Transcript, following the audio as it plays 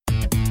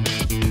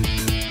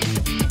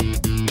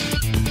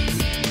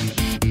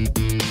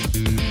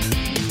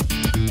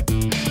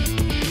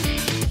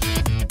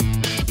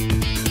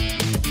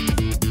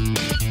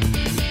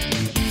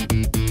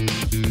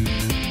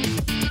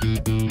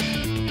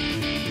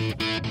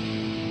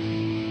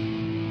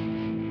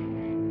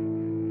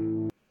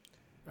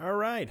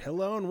right,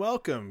 hello and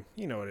welcome.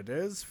 You know what it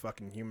is,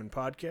 fucking human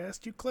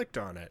podcast. You clicked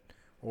on it.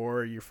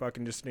 Or you're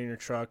fucking just in your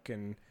truck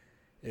and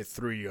it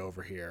threw you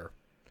over here.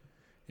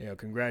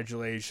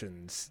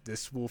 Congratulations.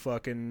 This will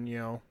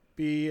fucking,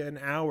 be an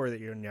hour that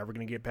you're never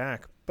going to get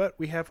back. But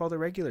we have all the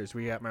regulars.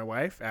 We got my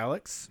wife,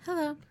 Alex.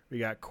 Hello. We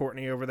got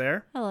Courtney over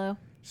there. Hello.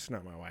 She's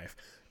not my wife.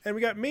 And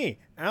we got me,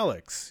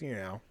 Alex,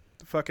 the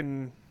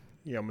fucking,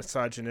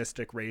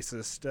 misogynistic,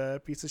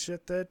 racist piece of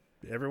shit that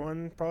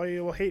everyone probably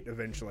will hate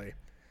eventually.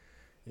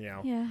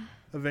 Yeah.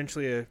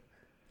 Eventually,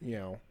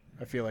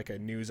 I feel like a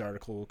news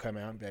article will come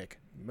out and be like,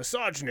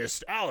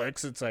 misogynist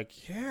Alex. It's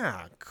like,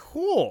 yeah,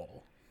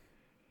 cool.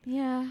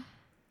 Yeah.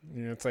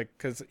 It's like,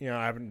 because,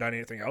 I haven't done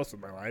anything else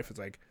with my life. It's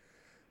like,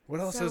 what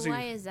else So has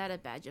why is that a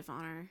badge of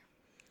honor?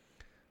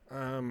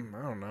 I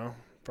don't know.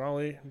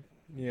 Probably,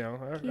 He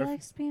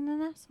likes being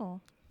an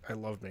asshole. I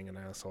love being an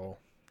asshole.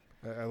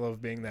 I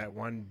love being that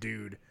one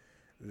dude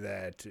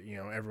that,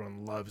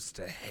 everyone loves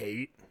to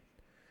hate.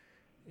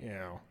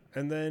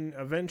 And then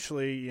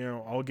eventually,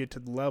 I'll get to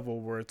the level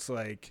where it's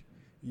like,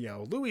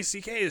 Louis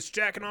C.K. is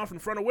jacking off in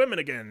front of women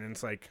again. And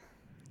it's like,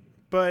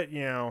 but,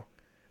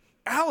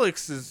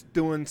 Alex is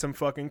doing some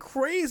fucking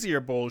crazier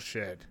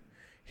bullshit.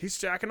 He's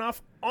jacking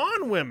off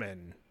on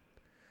women.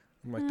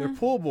 I'm like, they're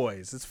pool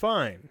boys. It's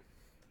fine.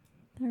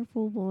 They're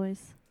pool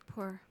boys.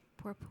 Poor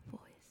pool boys.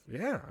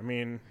 Yeah, I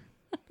mean,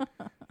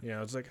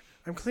 it's like,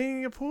 I'm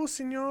cleaning your pool,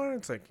 senor.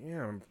 It's like,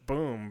 yeah,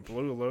 boom,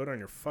 blew a load on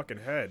your fucking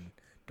head.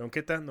 Don't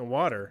get that in the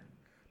water.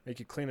 Make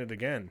you clean it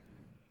again.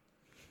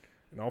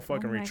 And I'll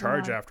fucking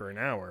recharge God. after an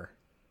hour.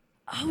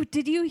 Oh,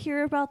 did you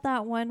hear about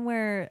that one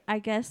where I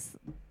guess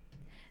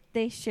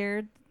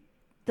the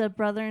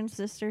brother and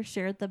sister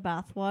shared the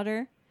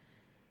bathwater?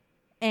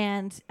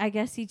 And I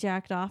guess he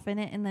jacked off in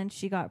it and then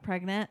she got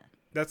pregnant.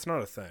 That's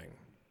not a thing.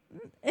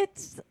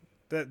 It's...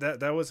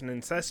 That was an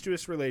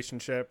incestuous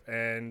relationship,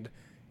 and,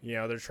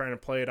 they're trying to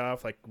play it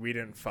off like we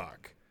didn't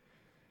fuck.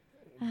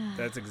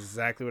 That's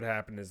exactly what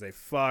happened is they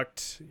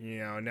fucked,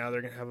 now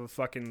they're going to have a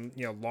fucking,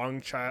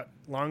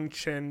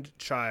 long-chinned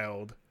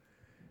child.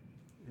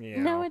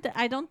 No,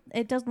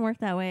 it doesn't work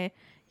that way.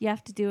 You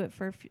have to do it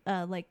for,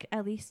 at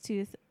least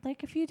a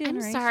few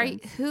generations. I'm sorry,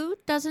 who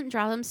doesn't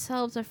draw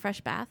themselves a fresh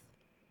bath?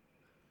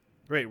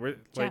 Wait, we're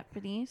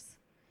Japanese.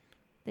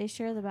 They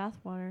share the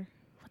bathwater.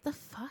 What the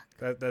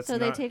fuck? That's so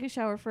they take a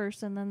shower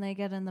first and then they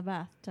get in the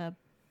bathtub.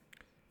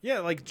 Yeah,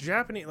 like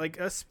Japanese, like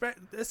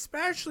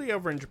especially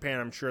over in Japan,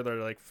 I'm sure they're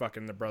like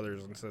fucking the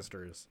brothers and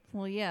sisters.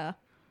 Well, yeah.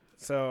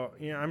 So,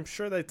 I'm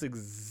sure that's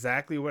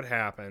exactly what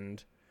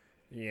happened.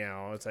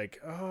 It's like,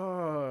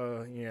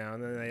 oh,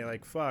 and then they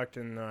like fucked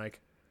and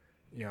like,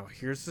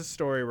 here's the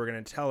story we're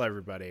going to tell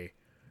everybody.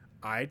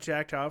 I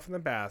jacked off in the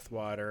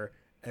bathwater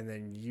and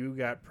then you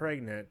got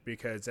pregnant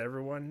because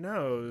everyone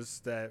knows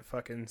that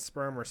fucking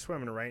sperm are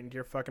swimming right into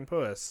your fucking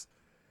puss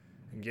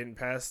and getting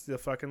past the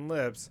fucking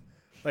lips.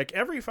 Like,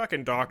 every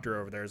fucking doctor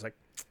over there is like,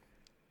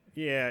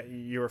 yeah,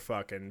 you were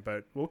fucking,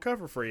 but we'll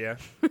cover for you.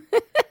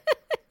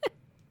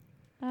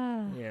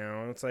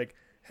 It's like,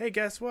 hey,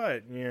 guess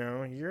what?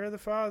 You're the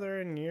father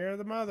and you're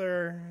the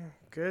mother.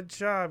 Good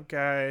job,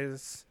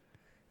 guys.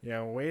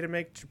 Way to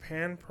make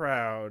Japan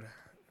proud.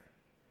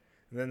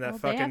 And then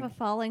that they have a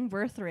falling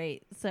birth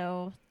rate,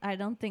 so I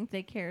don't think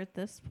they care at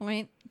this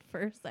point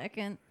for a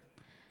second.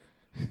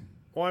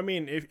 Well, I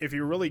mean, if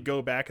you really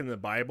go back in the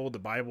Bible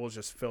is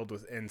just filled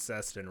with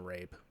incest and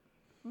rape.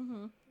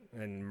 Mm-hmm.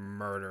 And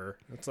murder.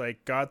 It's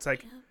like, God's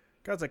like,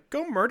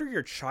 go murder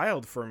your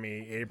child for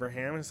me,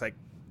 Abraham. It's like,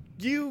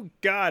 you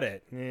got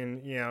it.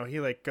 And, he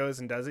like goes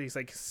and does it. He's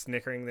like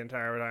snickering the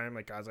entire time.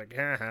 Like, God's like,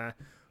 haha,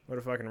 what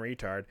a fucking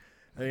retard.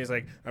 And he's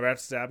like, about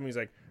to stab him. He's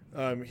like,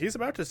 he's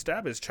about to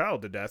stab his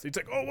child to death. He's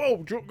like, oh, whoa,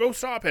 go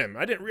stop him.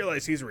 I didn't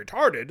realize he's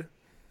retarded.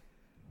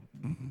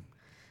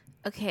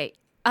 Okay.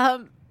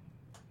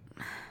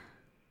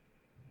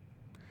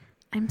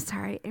 I'm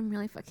sorry. I'm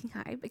really fucking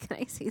high, but can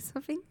I say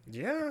something?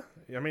 Yeah.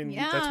 I mean,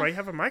 that's why you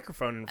have a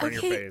microphone in front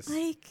of your face.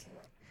 Like,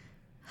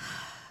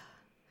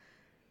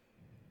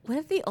 what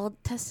if the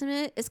Old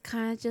Testament is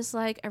kind of just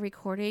like a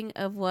recording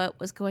of what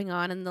was going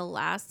on in the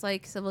last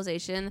like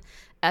civilization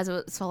as it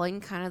was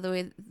falling kind of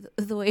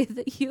the way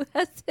the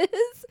U.S.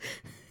 is?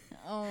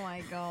 Oh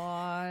my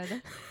God.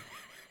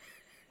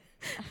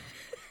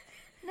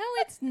 No,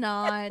 it's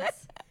not.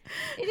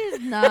 It is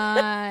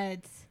not.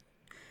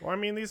 Well, I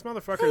mean, these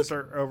motherfuckers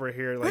are over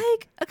here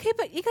like, okay,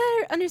 but you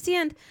gotta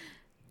understand,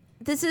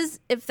 this is,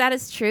 if that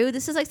is true,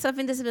 this is like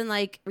something that's been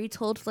like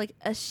retold for like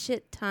a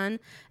shit ton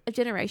of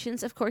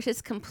generations. Of course,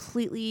 it's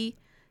completely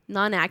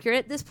non-accurate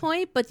at this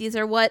point, but these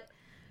are what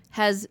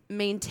has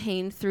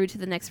maintained through to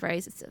the next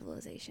rise of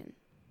civilization.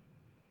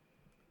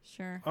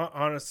 Sure.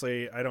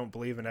 Honestly, I don't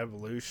believe in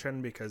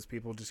evolution because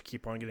people just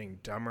keep on getting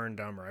dumber and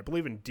dumber. I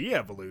believe in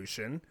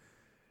de-evolution.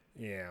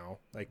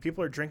 Like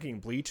people are drinking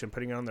bleach and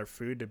putting it on their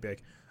food to be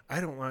like, I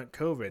don't want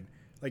COVID.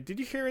 Like, did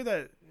you hear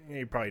that?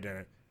 You probably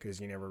didn't because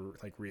you never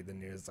like read the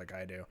news like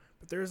I do.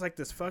 But there's like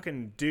this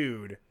fucking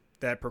dude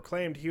that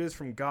proclaimed he was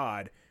from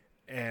God,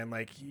 and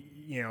like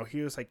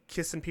he was like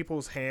kissing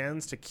people's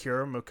hands to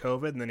cure him of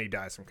COVID, and then he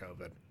dies from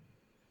COVID.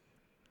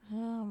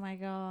 Oh my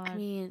god. I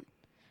mean,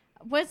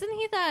 wasn't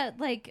he that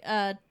like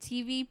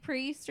TV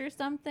priest or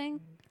something?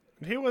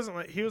 He wasn't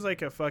like he was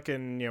like a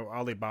fucking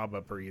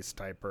Alibaba priest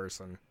type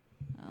person.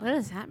 what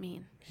does that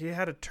mean? He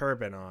had a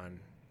turban on.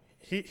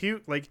 He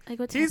like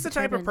what he's the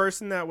type type of of turban?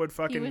 person that would He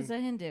fucking. was a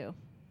Hindu.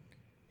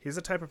 He's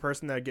the type of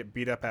person that would get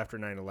beat up after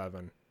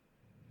 9/11.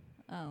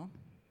 Oh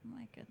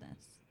my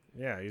goodness.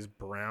 Yeah, he's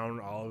brown,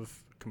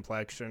 olive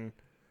complexion.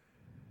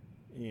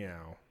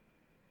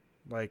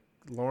 Like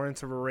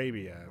Lawrence of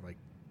Arabia, like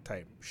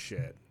type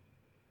shit.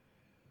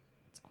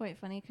 It's quite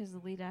funny because the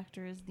lead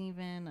actor isn't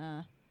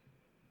even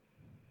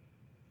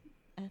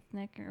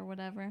ethnic or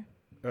whatever.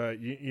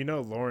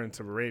 Lawrence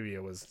of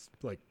Arabia was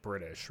like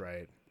British,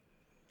 right?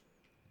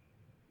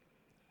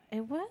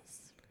 It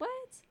was? What?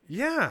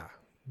 Yeah.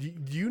 Do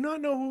you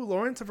not know who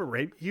Lawrence of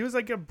Arabia? He was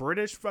like a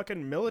British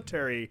fucking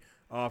military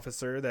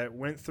officer that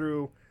went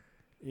through,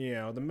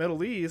 the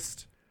Middle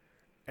East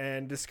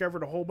and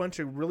discovered a whole bunch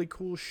of really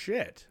cool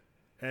shit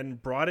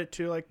and brought it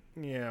to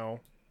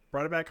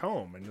brought it back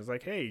home and was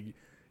like, hey,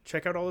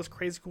 check out all this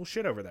crazy cool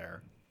shit over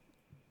there.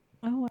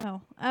 Oh,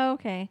 wow. Oh,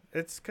 okay.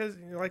 It's because,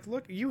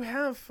 look, you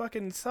have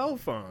fucking cell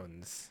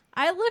phones.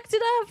 I looked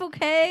it up,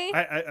 okay?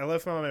 I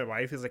love how my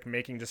wife is,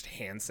 making just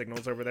hand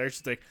signals over there.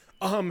 She's like,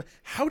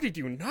 how did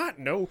you not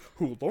know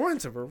who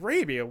Lawrence of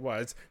Arabia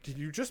was? Did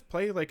you just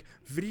play,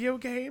 video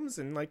games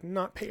and,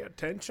 not pay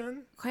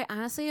attention? Quite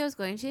honestly, I was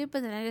going to,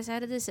 but then I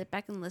decided to sit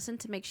back and listen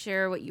to make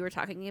sure what you were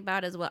talking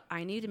about is what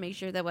I knew, to make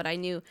sure that what I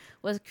knew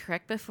was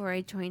correct before I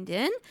joined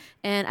in.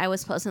 And I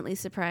was pleasantly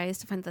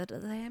surprised to find that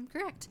I am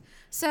correct.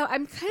 So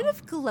I'm kind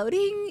of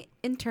gloating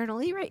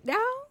internally right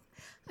now.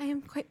 I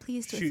am quite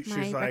pleased with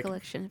my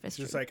recollection of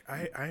history. She's like,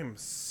 I am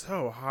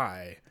so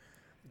high,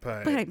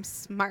 but I'm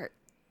smart.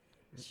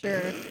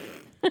 Sure.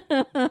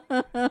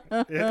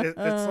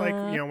 it's like,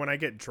 when I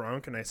get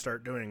drunk and I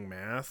start doing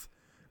math,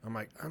 I'm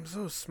like, I'm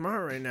so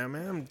smart right now,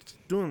 man. I'm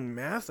doing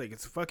math like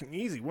it's fucking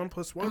easy. 1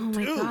 + 1, 2. Oh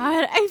my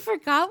god, I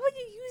forgot when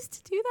you used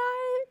to do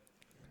that.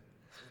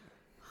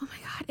 Oh my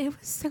god, it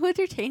was so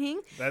entertaining.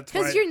 That's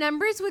because why your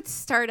numbers would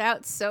start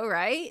out so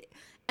right,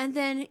 and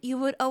then you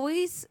would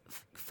always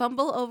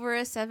fumble over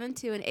a 7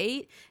 to an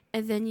 8,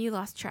 and then you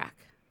lost track.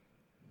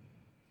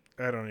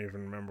 I don't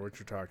even remember what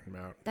you're talking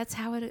about. That's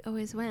how it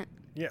always went.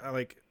 Yeah,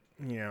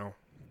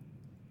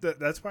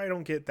 that's why I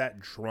don't get that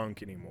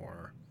drunk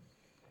anymore.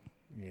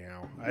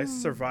 I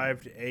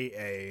survived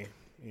AA,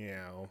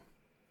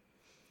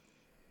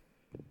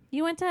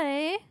 You went to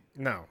AA?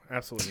 No,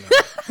 absolutely not.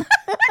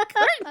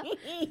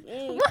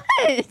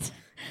 What?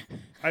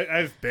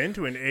 I've been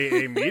to an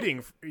AA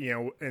meeting,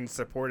 in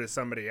support of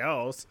somebody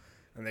else,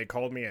 and they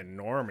called me a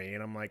normie,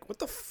 and I'm like, what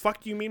the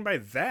fuck do you mean by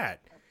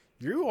that?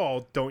 You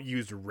all don't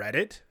use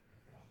Reddit.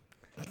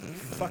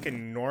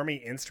 Fucking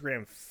normie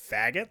Instagram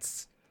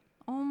faggots.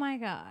 Oh my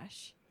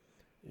gosh.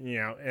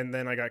 And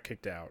then I got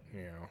kicked out,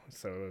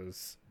 so it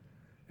was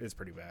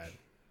pretty bad.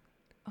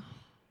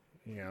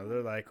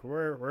 They're like,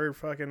 we're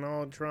fucking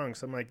all drunk.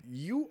 So I'm like,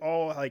 you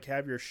all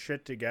have your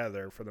shit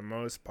together for the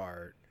most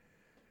part.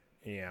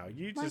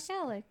 You like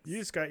Alex. You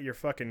just got your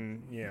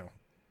fucking, yeah,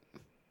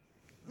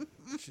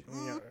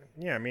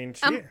 I mean,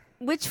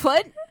 Which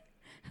one?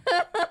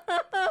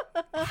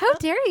 How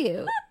dare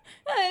you?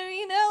 I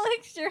mean,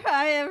 Alex, you're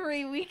high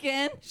every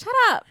weekend. Shut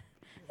up.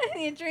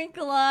 And you drink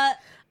a lot.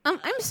 I'm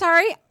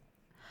sorry.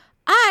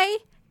 I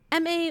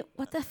am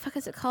what the fuck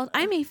is it called?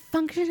 I'm a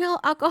functional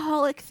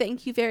alcoholic.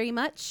 Thank you very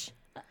much.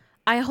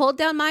 I hold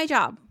down my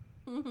job.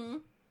 Mm-hmm.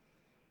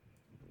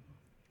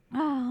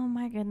 Oh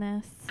my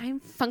goodness. I'm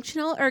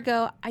functional,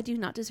 ergo I do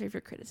not deserve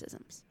your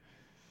criticisms.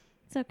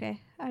 It's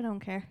okay. I don't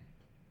care.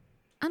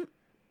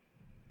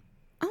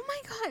 Oh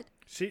my god.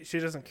 She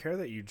doesn't care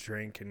that you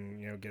drink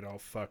and get all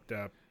fucked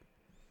up.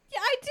 Yeah,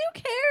 I do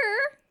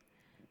care.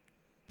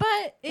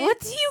 But what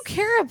do you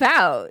care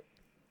about?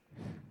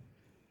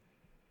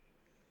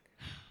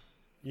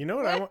 You know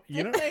what I want?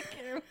 You know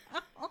care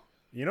about?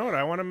 You know what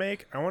I want to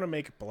make? I want to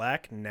make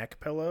black neck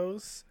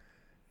pillows.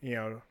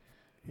 Into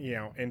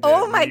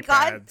oh my knee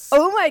god. pads.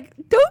 Oh my,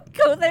 don't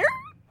go there.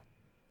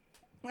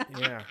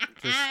 Yeah,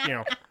 just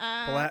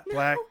black,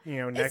 neck.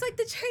 It's like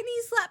the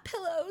Chinese lap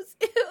pillows.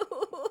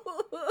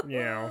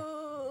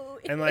 Ew.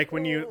 And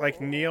when you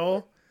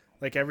kneel,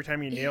 every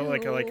time you kneel, a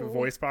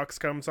voice box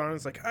comes on.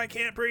 It's like, I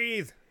can't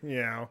breathe.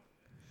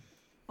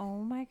 Oh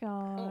my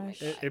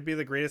gosh. It'd be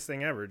the greatest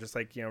thing ever. Just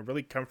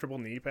really comfortable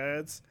knee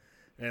pads,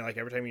 and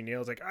every time you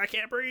kneel, it's like, I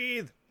can't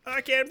breathe.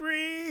 I can't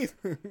breathe.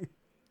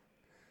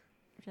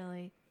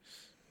 Really?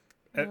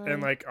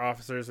 And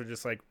officers would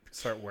just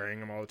start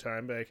wearing them all the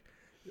time. Like,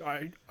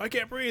 I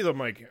can't breathe. I'm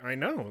like, I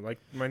know.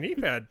 My knee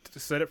pad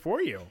said it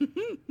for you.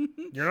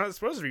 You're not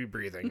supposed to be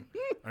breathing.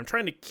 I'm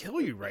trying to kill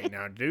you right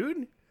now, dude.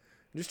 I'm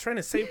just trying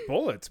to save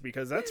bullets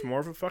because that's more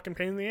of a fucking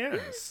pain in the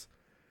ass.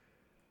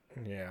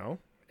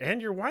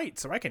 And you're white,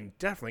 so I can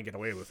definitely get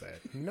away with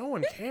it. No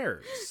one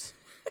cares.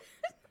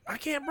 I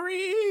can't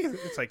breathe.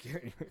 It's like,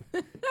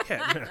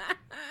 yeah, no.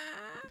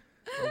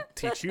 I'll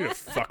teach you to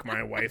fuck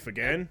my wife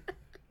again.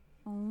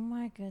 Oh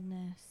my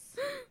goodness.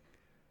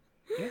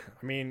 Yeah,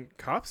 I mean,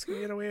 cops can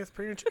get away with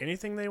pretty much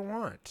anything they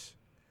want.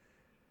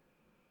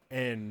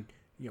 And,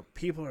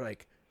 people are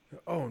like,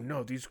 oh,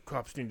 no, these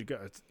cops need to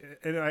go.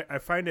 And I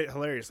find it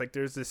hilarious. Like,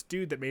 there's this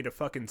dude that made a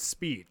fucking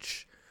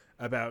speech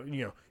about,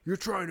 you're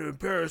trying to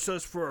embarrass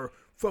us for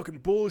fucking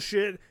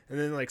bullshit. And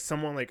then, like,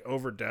 someone, like,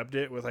 overdubbed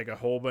it with, like, a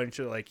whole bunch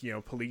of, like,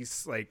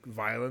 police, like,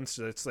 violence.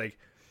 So it's, like,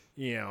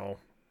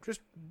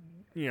 just,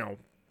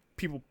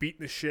 people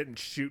beating the shit and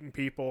shooting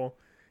people.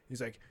 He's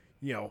like,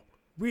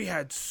 we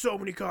had so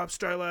many cops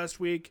die last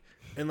week.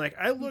 And, like,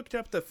 I looked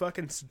up the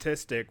fucking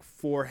statistic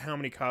for how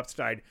many cops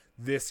died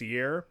this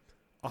year.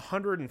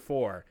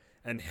 104.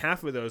 And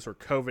half of those were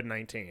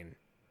COVID-19.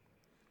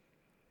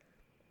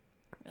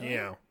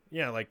 Really?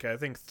 Yeah, like, I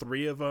think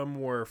 3 of them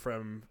were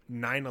from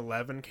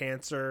 9/11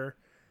 cancer.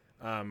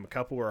 A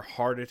couple were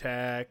heart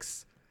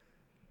attacks.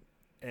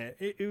 And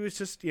it was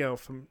just,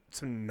 from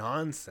some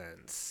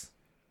nonsense.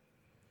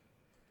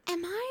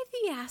 Am I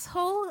the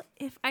asshole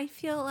if I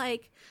feel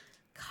like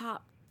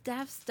cop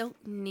deaths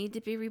don't need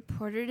to be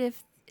reported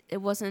if it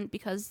wasn't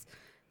because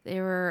they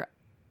were,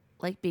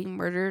 like, being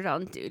murdered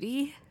on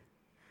duty?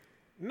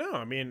 No,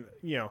 I mean,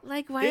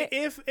 Like, why?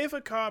 if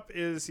a cop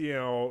is,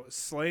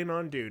 slain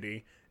on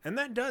duty, and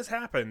that does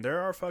happen. There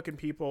are fucking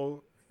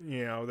people,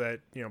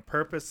 that,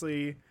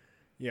 purposely,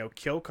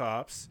 kill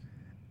cops,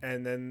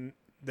 and then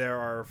there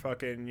are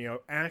fucking,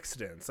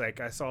 accidents.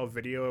 Like, I saw a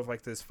video of,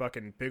 like, this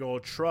fucking big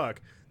old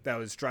truck that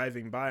was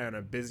driving by on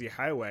a busy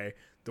highway.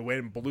 The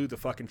wind blew the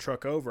fucking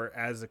truck over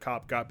as the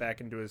cop got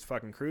back into his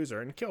fucking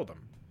cruiser and killed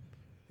him.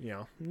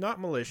 Not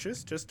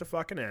malicious, just a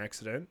fucking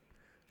accident.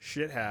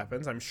 Shit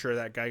happens. I'm sure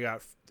that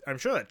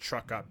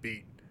truck got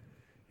beat.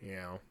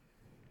 Yeah,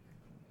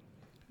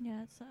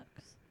 it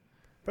sucks.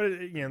 But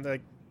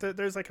like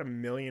there's like a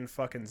million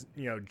fucking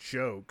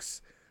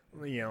jokes.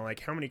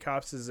 Like how many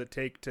cops does it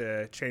take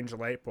to change a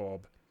light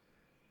bulb?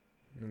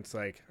 And it's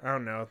like, I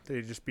don't know.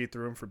 They just beat the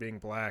room for being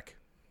black.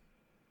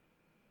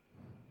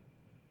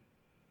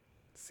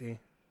 See?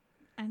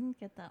 I didn't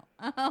get that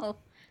one. Oh.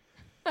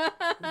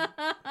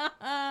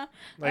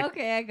 Like,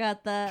 okay, I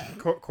got that.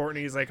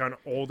 Courtney's like on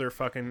older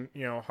fucking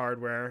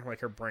hardware. Like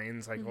her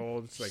brain's like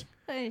old. It's like,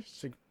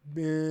 Shush. I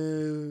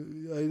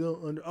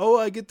don't.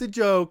 I get the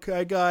joke.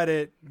 I got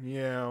it.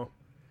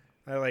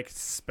 I like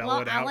spell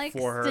it out Alex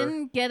for her.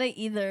 Didn't get it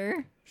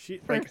either. She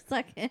For a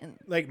second.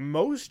 Like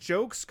most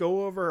jokes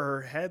go over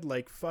her head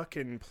like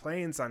fucking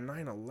planes on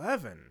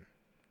 9/11.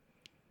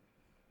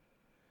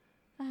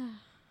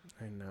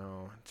 I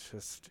know. It's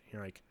just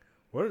like,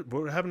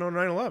 what happened on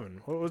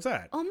 9/11? What was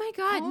that? Oh my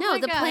god, Oh no, my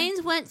the God.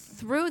 planes went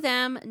through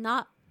them,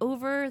 not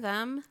over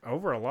them.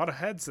 Over a lot of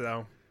heads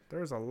though. There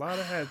was a lot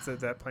of heads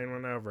that plane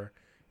went over.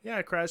 Yeah,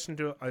 it crashed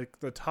into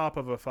like the top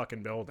of a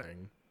fucking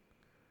building.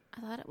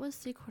 I thought it was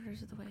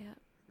 3/4 of the way up.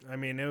 I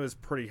mean, it was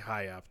pretty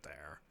high up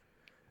there.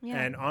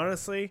 Yeah. And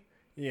honestly,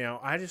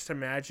 I just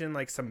imagine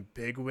like some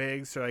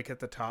bigwigs are like at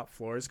the top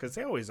floors because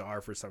they always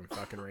are for some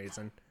fucking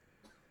reason.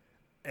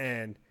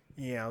 And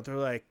they're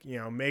like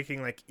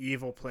making like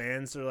evil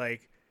plans. They're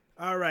like,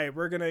 all right,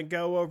 we're gonna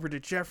go over to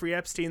Jeffrey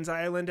Epstein's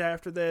island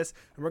after this,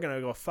 and we're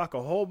gonna go fuck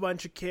a whole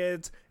bunch of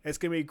kids. It's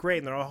gonna be great.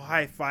 And they're all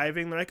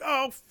high-fiving. They're like,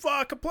 oh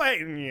fuck a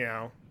plane,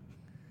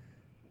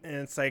 And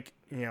it's like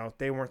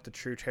they weren't the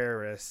true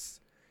terrorists.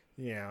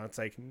 It's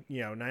like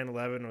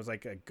 9/11 was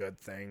like a good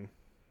thing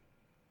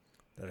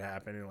that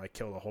happened and like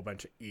killed a whole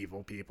bunch of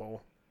evil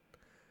people.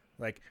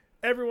 Like,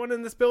 everyone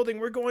in this building,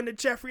 we're going to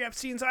Jeffrey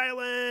Epstein's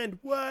island.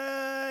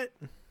 What?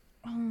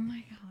 Oh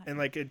my god. And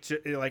like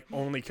it like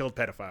only killed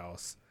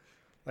pedophiles.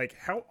 Like,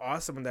 how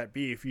awesome would that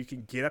be if you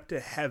can get up to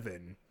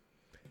heaven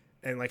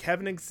and like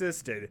heaven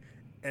existed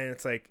and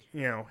it's like,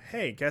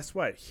 hey, guess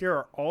what? Here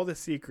are all the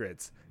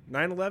secrets.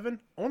 9/11,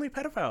 only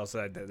pedophiles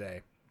died that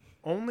day.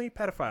 Only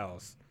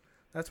pedophiles.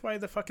 That's why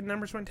the fucking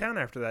numbers went down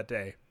after that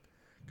day.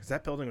 Because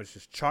that building was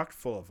just chock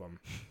full of them.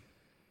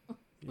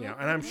 And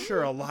I'm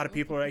sure a lot of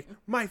people are like,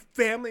 my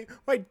family,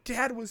 my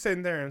dad was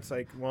in there. And it's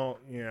like, well,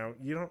 you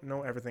don't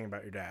know everything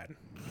about your dad.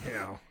 He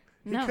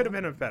No. could have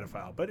been a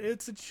pedophile, but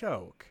it's a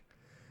joke.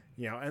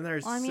 And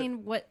there's... Well, I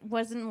mean,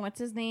 what's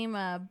his name?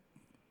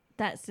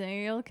 That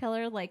serial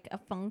killer, like a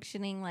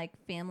functioning like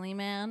family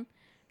man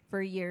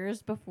for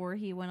years before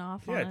he went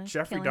off on a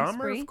Jeffrey killing Dahmer,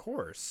 spree. of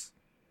course.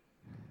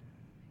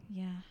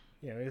 Yeah.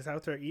 He's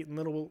out there eating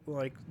little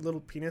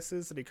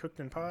penises that he cooked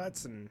in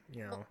pots, and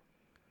yeah.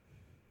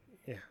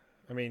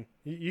 I mean,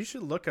 you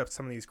should look up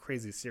some of these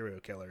crazy serial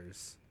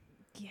killers.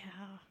 Yeah.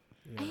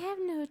 I have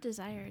no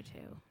desire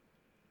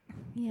to.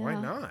 Yeah. Why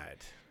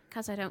not?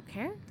 Because I don't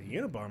care. The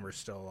Unabomber's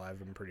still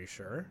alive, I'm pretty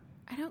sure.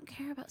 I don't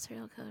care about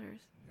serial killers.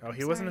 Oh,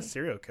 he wasn't a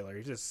serial killer.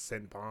 He just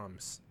sent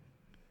bombs.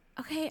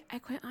 Okay, I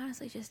quite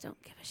honestly just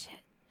don't give a shit.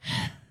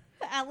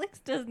 Alex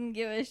doesn't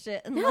give a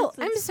shit. No, unless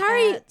I'm it's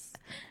sorry. pets.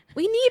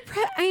 We need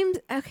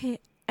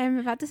I'm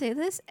about to say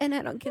this, and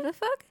I don't give a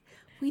fuck.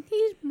 We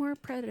need more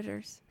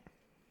predators.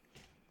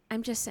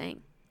 I'm just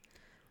saying.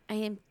 I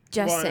am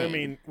just saying. I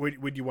mean,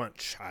 would you want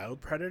child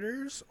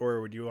predators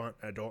or would you want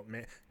adult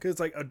men? Because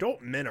like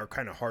adult men are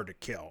kind of hard to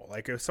kill.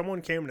 Like if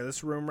someone came into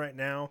this room right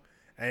now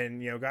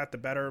and got the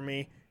better of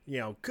me,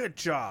 good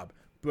job.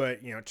 But,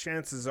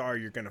 chances are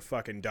you're going to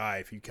fucking die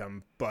if you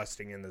come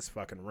busting in this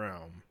fucking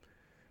room.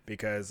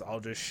 Because I'll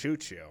just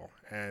shoot you.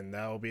 And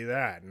that'll be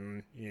that.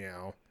 And,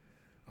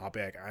 I'll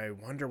be like, I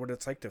wonder what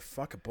it's like to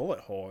fuck a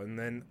bullet hole. And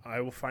then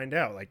I will find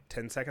out,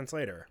 10 seconds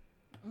later.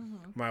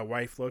 Mm-hmm. My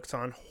wife looks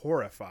on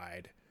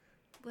horrified.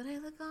 Would I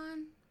look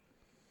on?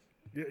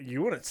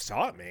 You wouldn't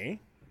stop me.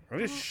 I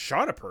just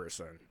shot a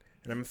person.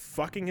 And I'm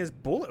fucking his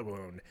bullet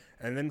wound.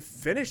 And then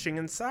finishing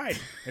inside.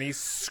 And he's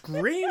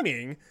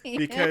screaming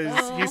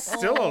because he's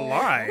still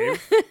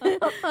alive.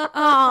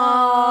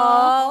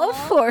 Oh,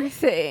 poor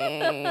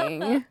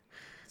thing.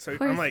 So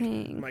Poor I'm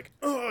thing. like,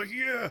 oh,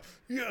 yeah,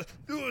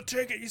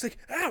 take it. He's like,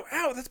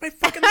 ow, that's my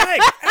fucking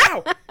leg.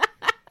 Ow.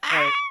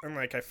 I'm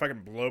like, I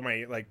fucking blow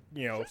my,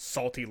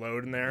 salty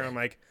load in there. I'm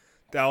like,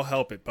 that'll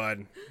help it,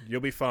 bud. You'll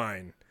be fine.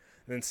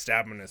 And then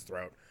stab him in his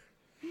throat.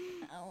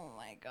 Oh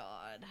my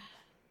god.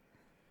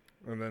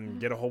 And then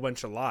get a whole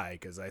bunch of lye,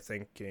 because I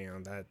think,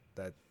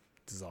 that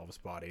dissolves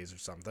bodies or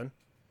something.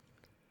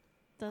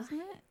 Doesn't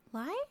it?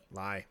 Lye?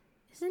 Lye.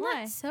 Isn't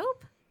Lye. that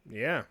soap?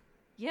 Yeah.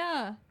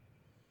 Yeah.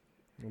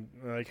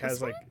 Has,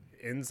 This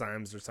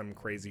enzymes or some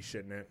crazy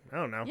shit in it. I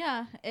don't know.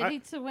 Yeah. It I-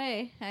 eats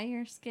away at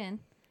your skin.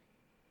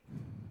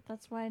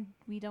 That's why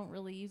we don't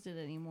really use it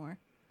anymore.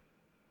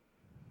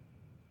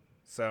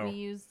 So, We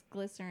use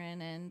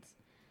glycerin and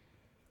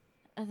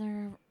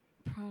other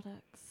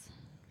products.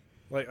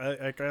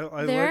 I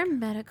There are like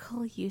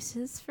medical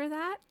uses for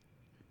that.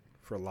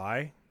 for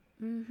lye.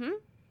 Mm-hmm.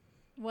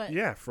 What?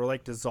 Yeah, for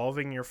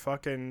dissolving your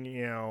fucking,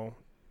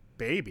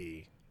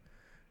 baby.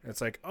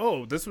 It's like,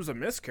 oh, this was a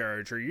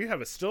miscarriage, or you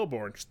have a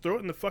stillborn. Just throw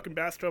it in the fucking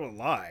bathtub of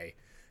lye,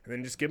 and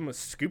then just give him a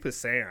scoop of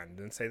sand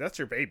and say, that's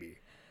your baby.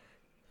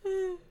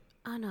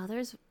 Oh no,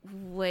 there's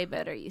way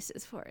better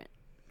uses for it.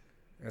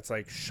 It's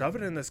like, shove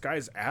it in this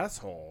guy's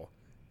asshole.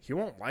 He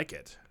won't like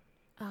it.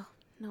 Oh,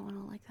 no one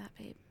will like that,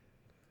 babe.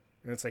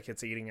 And it's like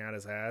it's eating out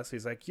his ass.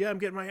 He's like, yeah, I'm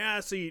getting my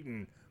ass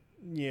eaten.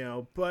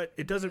 But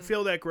it doesn't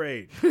feel that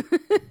great.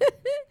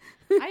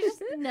 I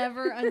just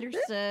never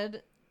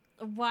understood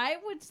why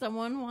would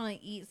someone want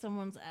to eat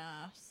someone's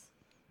ass?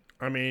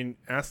 I mean,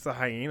 ask the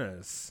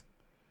hyenas.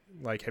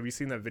 Have you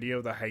seen that video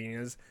of the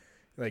hyenas,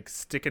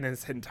 sticking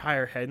his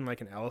entire head in,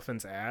 an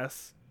elephant's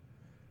ass?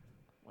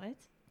 What?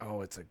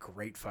 Oh, it's a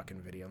great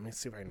fucking video. Let me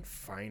see if I can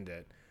find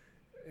it.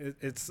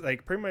 It's,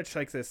 pretty much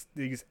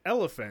these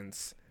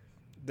elephants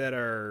that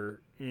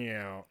are,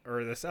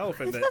 or this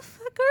elephant Where that... the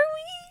fuck are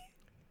we?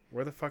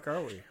 Where the fuck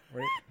are we?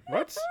 Wait,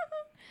 what?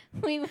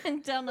 We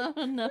went down a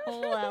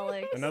hole,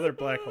 Alex. Another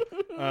black hole.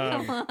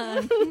 Come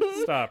on.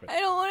 Stop it. I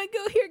don't want to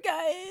go here,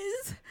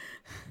 guys.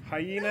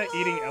 Hyena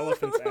eating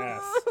elephant's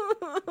ass.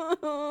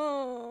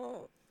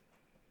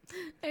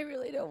 I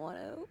really don't want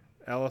to.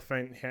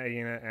 Elephant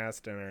hyena ass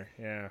dinner.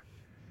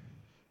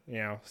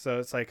 Yeah. So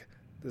it's like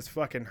this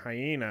fucking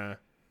hyena.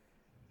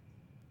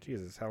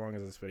 Jesus, how long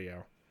is this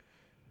video?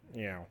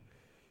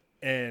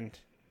 And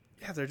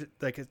yeah, they're just,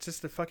 it's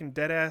just a fucking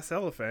dead ass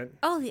elephant.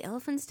 Oh, the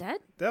elephant's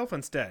dead? The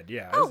elephant's dead.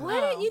 Yeah. Oh, It's- why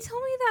didn't you tell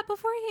me that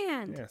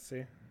beforehand? Yeah.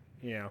 See.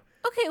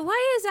 Okay,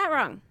 why is that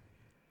wrong?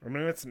 I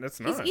mean, it's not.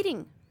 He's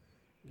eating.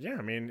 Yeah.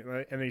 I mean,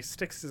 and he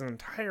sticks his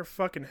entire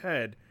fucking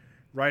head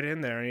right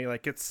in there, and he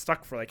gets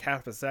stuck for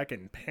half a second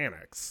and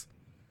panics.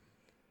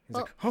 He's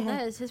Well, like, oh.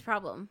 that is his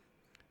problem.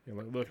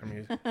 Look, I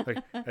mean,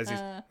 as he's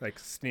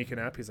sneaking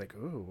up, he's like,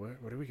 "Ooh,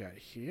 what do we got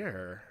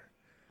here?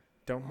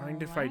 Don't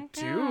mind if I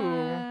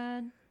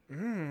do."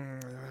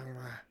 Mm.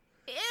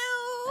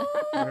 Ew.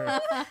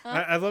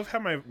 I love how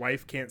my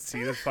wife can't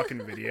see the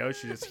fucking video;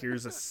 she just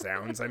hears the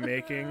sounds I'm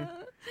making.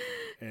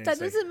 And That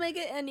it's like, doesn't make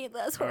it any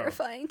less Oh.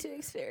 horrifying to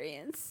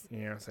experience.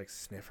 it's like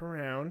sniff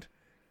around.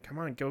 Come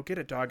on, go get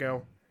it,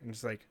 doggo. And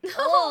just like,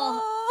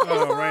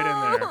 Oh,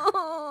 right in there.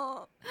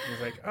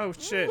 He's like, "Oh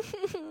shit!"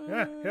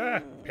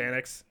 Yeah,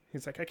 panics.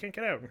 He's like, "I can't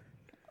get out."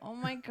 Oh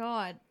my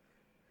god.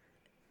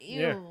 Ew.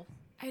 Yeah.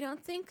 I don't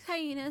think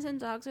hyenas and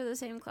dogs are the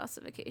same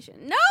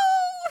classification. No!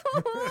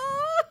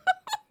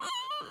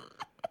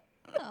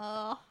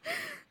 Oh.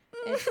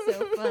 It's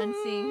so fun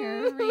seeing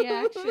her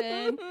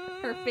reaction.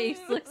 Her face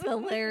looks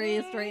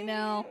hilarious right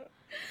now.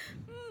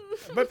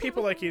 But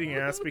people like eating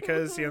ass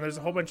because there's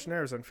a whole bunch of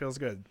nerves and it feels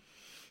good.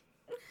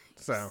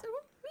 So So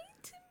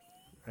mean to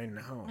me. I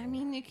know. I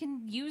mean, you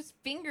can use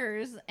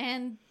fingers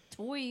and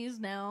toys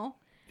now.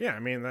 Yeah, I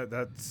mean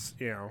that's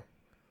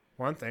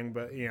one thing,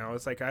 but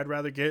it's like I'd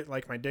rather get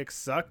my dick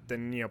sucked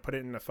than put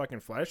it in a fucking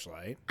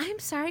flashlight. I'm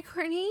sorry,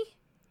 Courtney.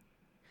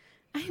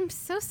 I'm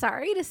so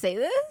sorry to say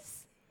this.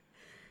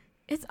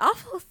 It's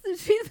awful to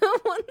be the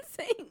one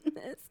saying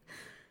this.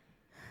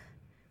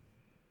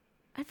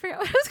 I forgot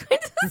what I was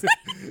going to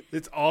say.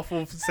 It's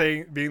awful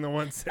being the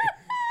one saying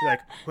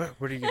what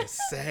are you gonna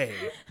say?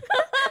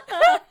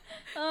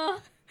 Oh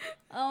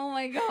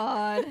my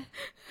god.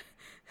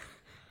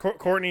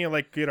 Courtney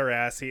get her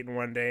ass eaten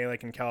one day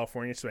in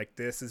California. She's like,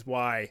 this is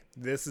why.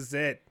 This is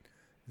it.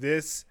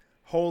 This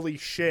holy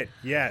shit.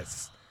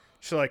 Yes.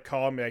 She'll like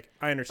call and be like,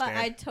 I But understand.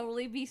 I'd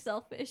totally be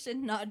selfish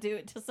and not do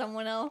it to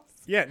someone else.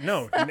 Yeah,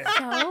 no.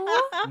 So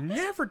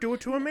Never do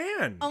it to a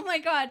man. Oh my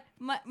god,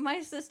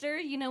 my sister,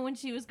 you know, when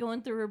she was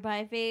going through her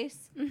bi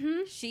phase, mm-hmm.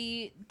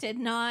 she did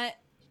not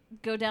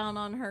go down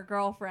on her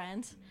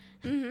girlfriend.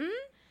 Mm-hmm. It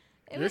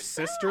Your was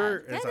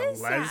sister sad. is That a is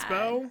sad.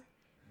 lesbo?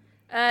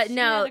 She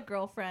No, had a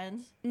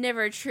girlfriend.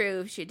 never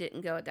true. She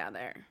didn't go down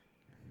there.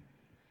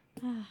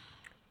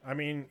 I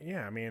mean,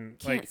 yeah, I mean,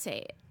 Can't say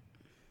it.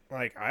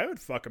 like I would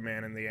fuck a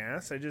man in the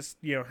ass. I just,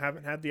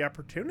 haven't had the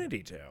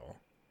opportunity to.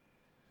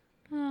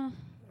 No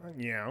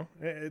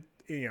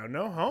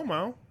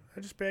homo. I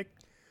just be like,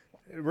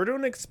 we're doing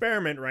an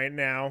experiment right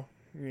now.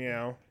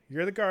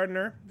 You're the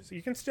gardener, so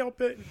you can still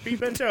be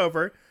bent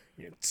over.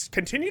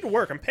 Continue to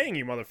work. I'm paying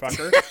you,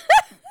 motherfucker.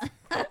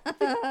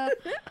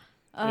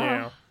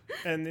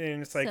 And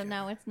then it's like, So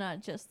now it's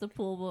not just the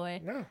pool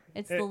boy. no,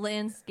 It's the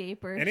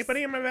landscapers.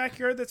 anybody in my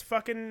backyard that's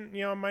fucking,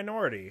 a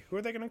minority, who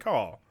are they gonna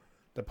call?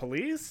 The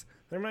police?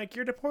 They're like,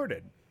 you're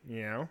deported.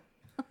 Oh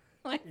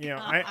my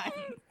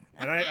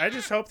I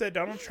just hope that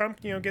Donald Trump,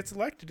 gets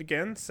elected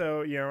again,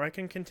 so I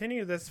can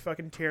continue this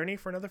fucking tyranny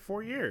for another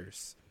 4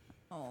 years.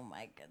 Oh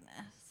my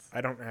goodness.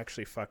 I don't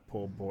actually fuck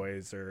pool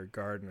boys or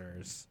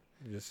gardeners.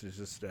 This is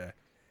just a,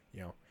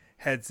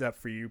 heads up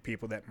for you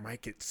people that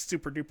might get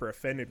super duper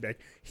offended. Like,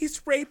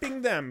 he's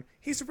raping them.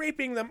 He's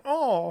raping them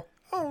all.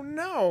 Oh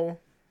no.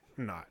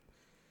 I'm not.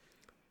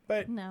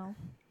 But No.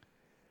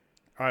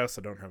 I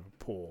also don't have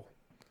a pool.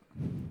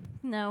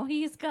 No,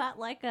 he's got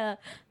like a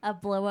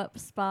blow up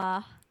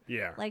spa.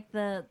 Yeah. Like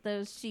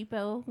those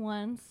cheapo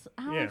ones.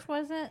 How Yeah. much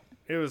was it?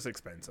 It was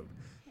expensive.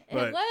 It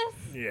But was?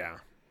 yeah.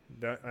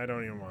 I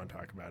don't even want to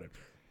talk about it.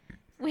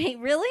 Wait,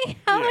 really?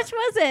 How Yeah. much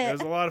was It it?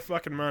 was a lot of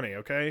fucking money,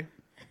 okay?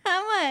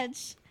 How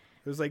much?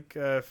 It was like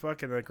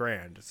fucking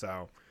 $1,000,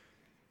 so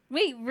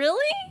Wait,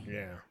 really?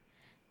 yeah.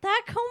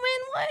 That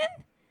Coleman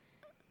one?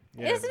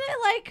 Yeah. Isn't it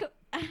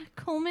like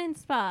Coleman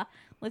Spa?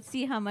 Let's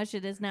see how much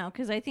it is now,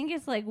 because I think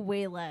it's like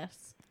way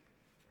less.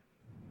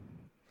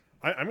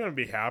 I'm gonna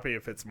be happy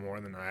if it's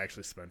more than I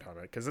actually spent on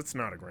it, because it's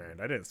not $1,000.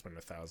 I didn't spend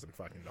 $1,000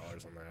 fucking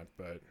dollars on that,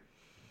 but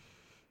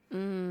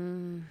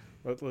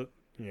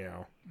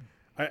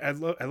I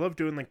love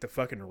doing like the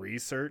fucking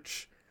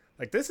research.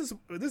 Like this is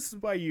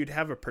why you'd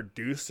have a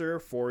producer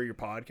for your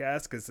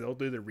podcast, because they'll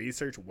do the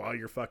research while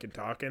you're fucking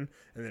talking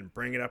and then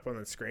bring it up on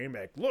the screen,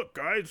 like, look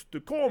guys, the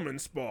Coleman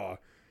Spa,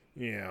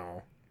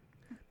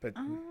 But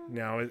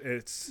no,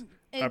 it's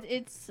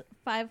It's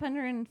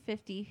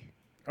 550.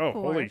 oh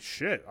for- holy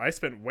shit! I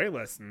spent way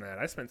less than that.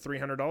 I spent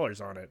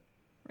 $300 on it.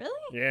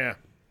 Really? Yeah.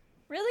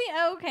 Really?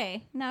 Oh,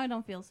 okay. Now I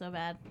don't feel so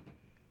bad.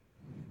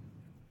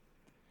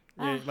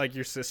 Yeah, like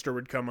your sister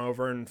would come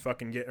over and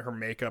fucking get her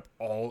makeup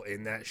all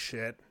in that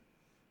shit.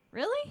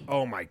 Really?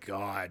 Oh my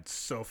god,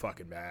 so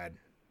fucking bad.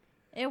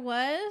 It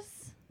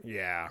was?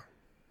 Yeah.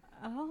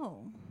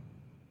 Oh.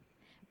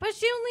 But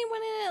she only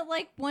went in it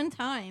like one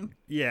time.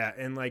 Yeah,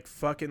 and like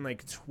fucking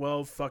like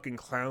 12 fucking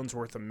clowns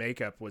worth of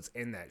makeup was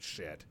in that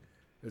shit.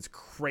 It's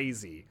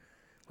crazy.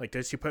 Like,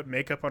 does she put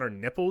makeup on her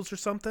nipples or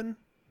something?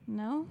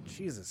 No?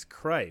 Jesus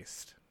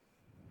Christ.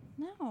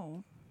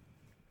 No.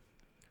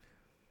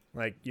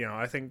 Like,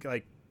 I think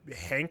like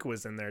Hank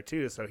was in there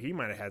too, so he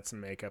might have had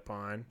some makeup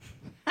on.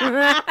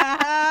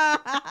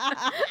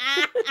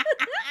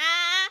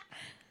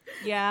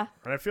 Yeah.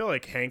 And I feel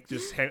like Hank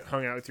just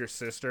hung out with your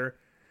sister,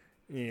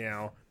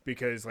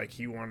 because like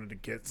he wanted to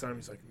get some.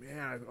 He's like,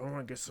 man, I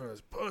want to get some of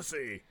this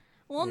pussy.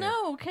 Well, Yeah.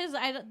 no, because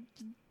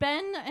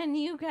Ben and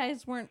you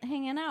guys weren't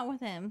hanging out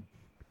with him.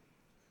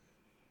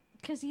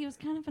 Because he was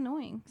kind of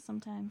annoying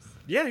sometimes.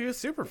 Yeah, he was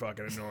super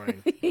fucking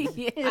annoying. Oh,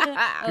 He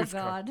was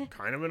God.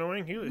 kind of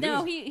annoying.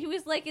 No, he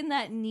was like in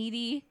that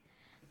needy,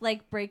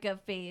 like,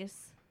 breakup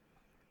phase.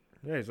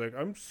 Yeah, he's like,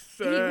 I'm was-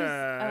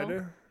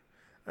 sad.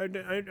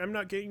 I'm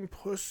not getting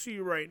pussy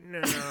right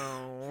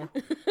now.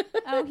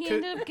 Oh, he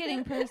ended up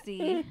getting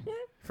pussy.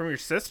 From your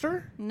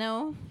sister?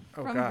 No,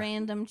 Oh, from God.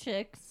 random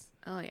chicks.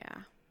 Oh yeah.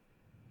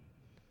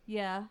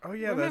 Yeah. Oh,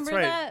 yeah, Remember that's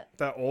right. that?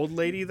 That old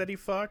lady that he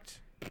fucked?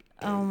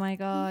 Oh, my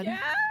God.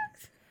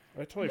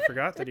 I totally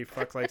forgot that he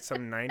fucked like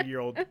some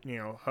 90-year-old,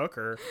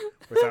 hooker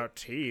without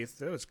teeth.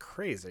 That was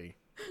crazy.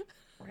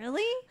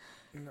 Really?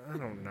 I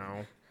don't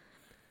know.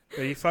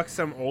 But he fucked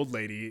some old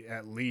lady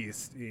at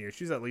least.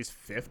 She's at least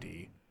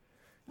 50.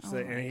 So, Oh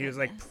and my he was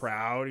like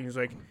proud. He was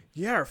like,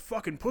 yeah, her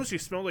fucking pussy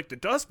smelled like the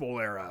Dust Bowl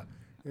era.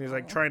 And he's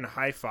like trying to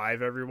high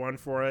five everyone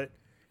for it.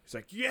 He's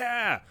like,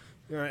 yeah.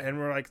 And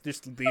we're like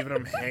just leaving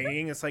him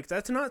hanging. It's like,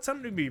 that's not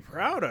something to be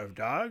proud of,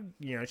 dog.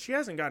 She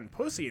hasn't gotten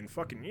pussy in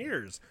fucking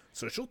years.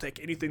 So she'll take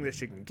anything that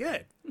she can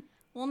get.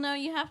 Well, no,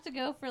 you have to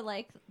go for,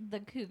 like, the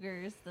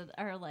cougars that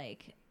are,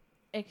 like,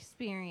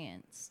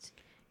 experienced.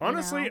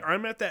 Honestly, know?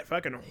 I'm at that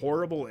fucking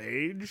horrible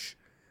age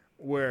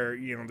where,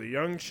 the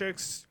young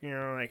chicks,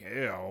 like,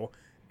 ew.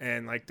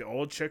 And, like, the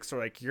old chicks are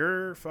like,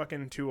 you're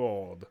fucking too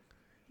old.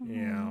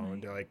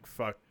 And they're like,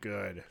 fuck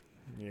good.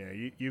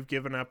 You've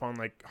given up on,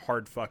 like,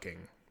 hard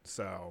fucking.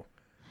 So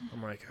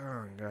I'm like,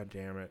 oh, god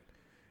damn it.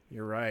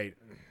 You're right.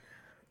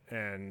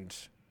 And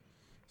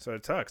So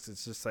it sucks.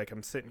 It's just like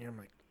I'm sitting here. I'm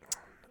like,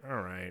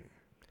 all right.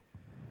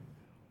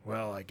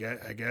 Well, I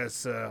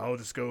guess I'll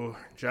just go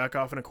jack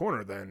off in a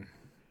corner then.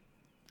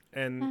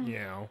 And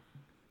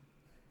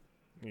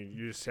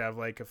you just have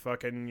like a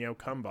fucking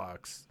cum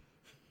box.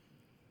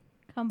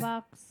 Cum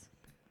box.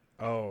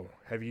 Oh,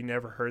 have you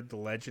never heard the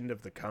legend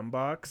of the cum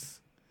box?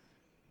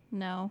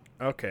 No.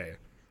 Okay.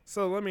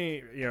 So let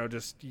me,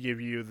 just give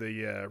you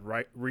the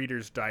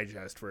Reader's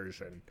Digest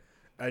version.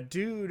 A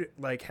dude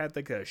had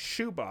like a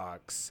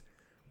shoebox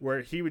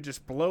where he would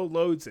just blow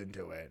loads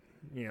into it,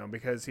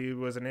 because he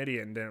was an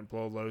idiot and didn't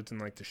blow loads in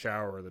like the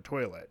shower or the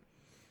toilet.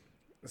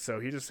 So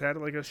he just had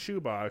like a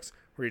shoebox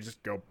where he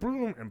just go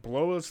boom and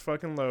blow his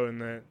fucking load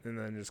and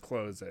then just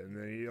close it. And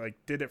then he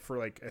did it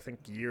for I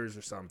think years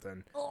or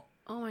something. Oh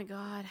my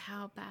god,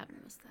 how bad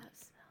must that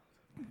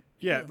smell?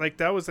 Yeah,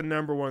 that was the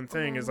number one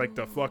thing is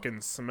the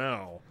fucking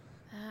smell.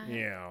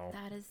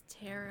 That is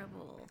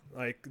terrible.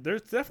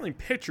 There's definitely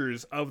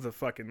pictures of the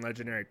fucking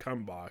legendary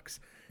cum box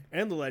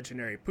and the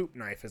legendary poop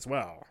knife as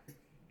well.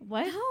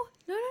 What?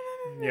 No.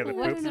 Yeah, the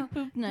What's poop, a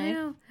poop knife?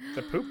 No.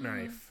 the poop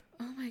knife.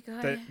 Oh my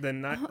god. The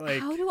not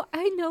How do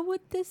I know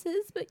what this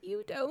is, but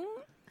you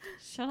don't?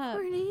 Shut up.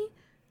 Courtney,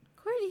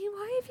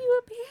 why have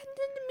you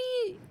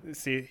abandoned me?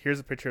 See, here's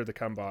a picture of the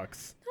cum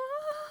box.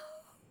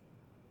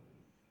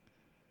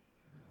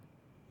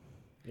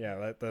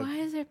 Yeah, Why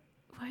is there?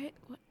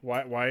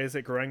 Why is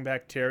it growing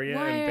bacteria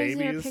Why in are babies?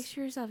 there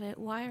pictures of it?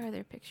 Why are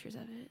there pictures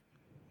of it?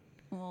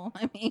 Well,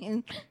 I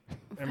mean,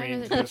 I Why mean,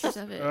 are there pictures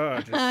of it?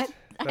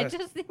 I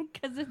just think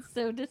because it's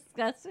so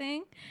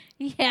disgusting,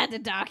 he had to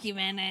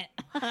document it.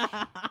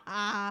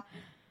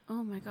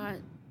 Oh my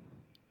god.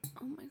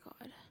 Oh my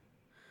god.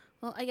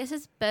 Well, I guess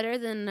it's better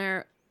than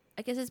I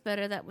guess it's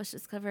better that was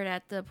discovered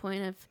at the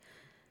point of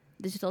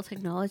digital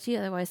technology.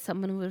 Otherwise,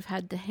 someone would have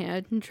had to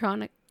hand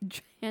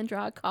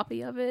draw a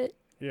copy of it.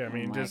 Yeah, I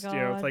mean, my just it's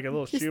God. like a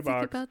little Just think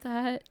shoebox, about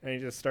that. and you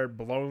just start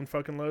blowing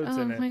fucking loads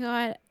Oh in it. my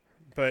god.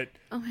 But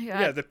Oh my god.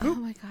 yeah, the poop. Oh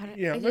my god.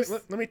 Yeah, I let,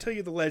 just- let me tell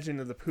you the legend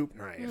of the poop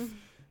knife.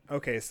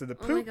 Okay, so the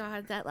Oh my poop.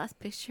 god, that last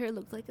picture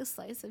looked like a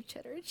slice of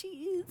cheddar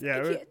cheese. Yeah, I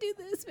it was- can't do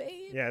this,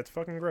 babe. Yeah, it's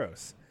fucking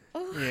gross.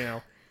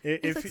 Oh.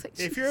 If looks like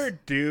if you're a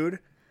dude,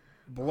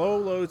 blow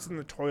loads in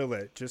the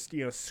toilet. Just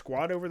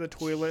squat over the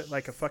toilet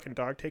like a fucking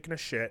dog taking a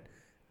shit,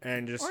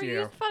 and just Or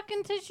use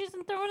fucking tissues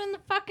and throw it in the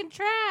fucking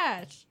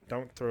trash.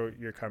 don't throw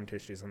your cum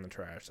tissues in the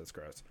trash. That's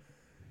gross.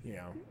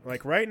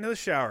 Right into the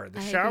shower. The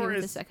I agree shower with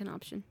is the second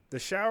option. the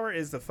shower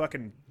is the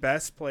fucking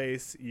best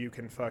place you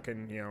can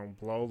fucking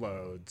blow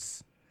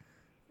loads.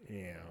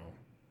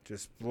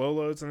 Just blow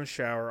loads in the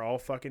shower all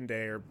fucking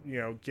day, or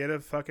get a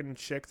fucking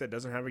chick that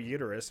doesn't have a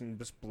uterus and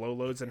just blow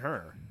loads in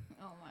her.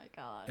 Oh my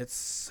god. It's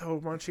so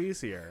much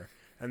easier.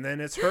 And then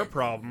it's her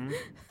problem,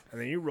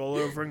 and then you roll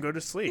over and go to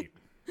sleep.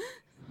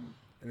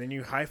 And then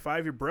you high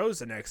five your bros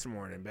the next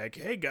morning, be like,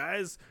 "Hey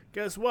guys,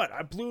 guess what?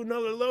 I blew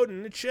another load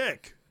in a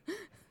chick.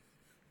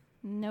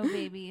 No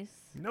babies.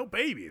 No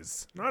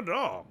babies, not at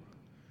all."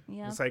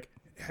 Yeah. It's like,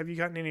 have you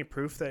gotten any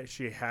proof that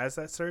she has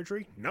that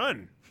surgery?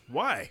 None.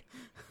 Why?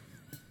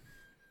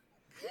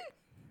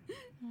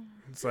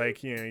 It's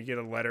like, you get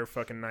a letter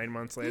fucking 9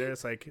 months later.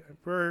 It's like,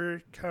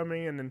 we're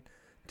coming and then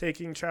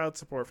taking child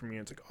support from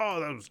you. It's like, oh,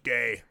 that was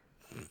gay.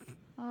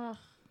 Ugh.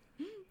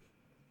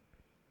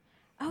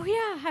 Oh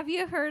yeah, have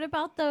you heard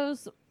about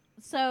those?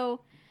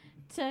 So,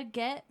 to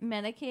get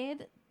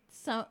Medicaid,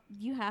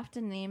 you have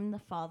to name the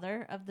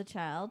father of the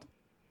child.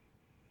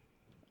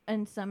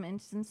 In some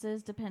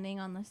instances, depending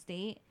on the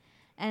state,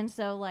 and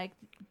so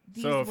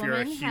these So if you're a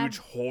women huge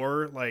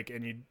whore,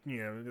 and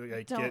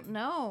you don't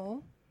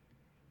know,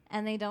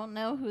 and they don't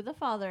know who the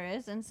father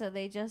is, and so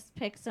they just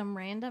pick some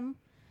random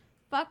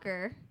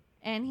fucker,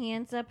 and he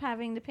ends up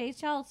having to pay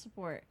child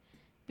support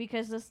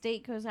because the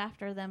state goes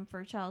after them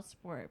for child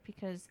support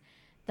because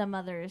the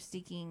mother is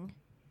seeking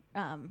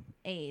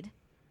aid.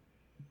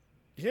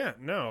 Yeah,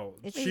 no.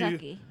 It's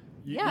sucky.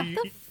 Yeah, you,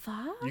 The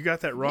fuck? you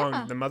got that wrong.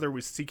 Yeah. The mother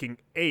was seeking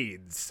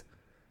AIDS.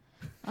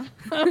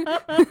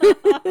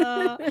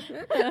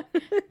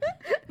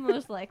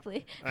 Most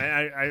likely.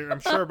 I'm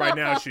sure by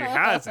now she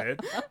has it.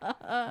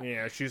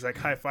 She's like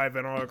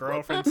high-fiving all her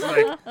girlfriends.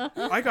 Like,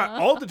 I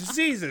got all the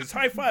diseases.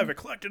 High five. I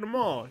collected them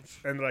all.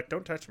 And they're like,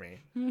 don't touch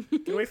me.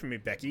 Get away from me,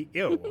 Becky.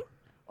 Ew.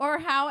 Or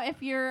how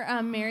if you're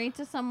married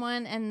to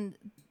someone and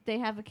they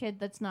have a kid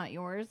that's not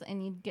yours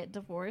and you get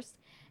divorced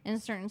in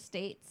certain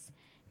states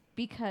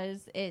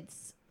because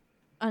it's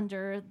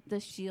under the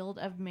shield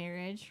of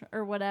marriage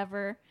or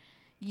whatever,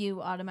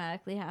 you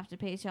automatically have to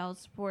pay child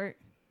support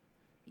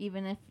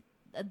even if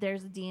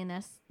there's a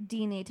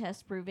DNA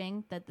test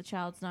proving that the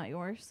child's not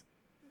yours.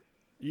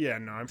 Yeah,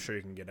 no, I'm sure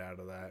you can get out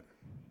of that.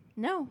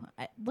 No,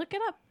 look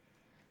it up.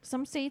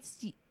 Some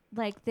states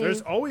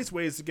There's always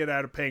ways to get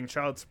out of paying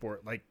child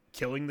support, like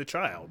killing the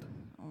child.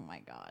 Oh my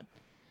god.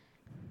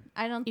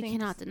 I don't You think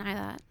cannot deny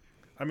that.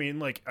 I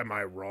mean, am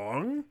I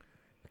wrong?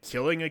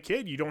 Killing a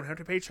kid, you don't have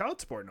to pay child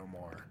support no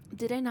more.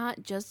 Did I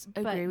not just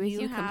but agree with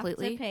you have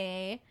completely? to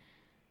pay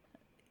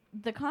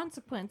the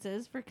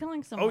consequences for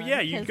killing someone.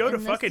 yeah, you'd 'cause go to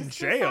in this fucking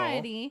jail.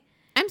 society,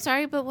 I'm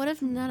sorry, but what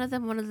if none of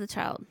them wanted the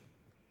child?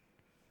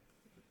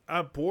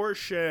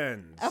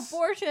 Abortions.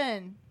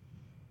 Abortion.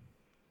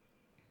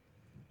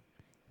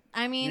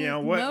 I mean, You know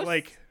what?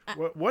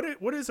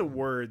 What is a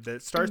word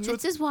that starts This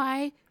with? is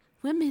why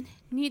women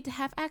need to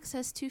have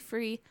access to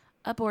free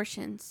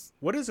abortions.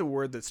 What is a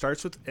word that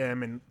starts with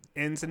M and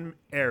ends in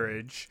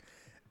marriage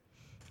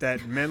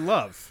that men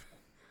love?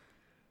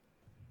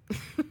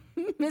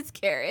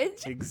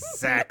 Miscarriage.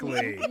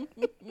 Exactly.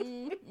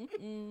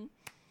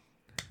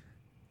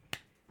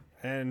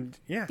 And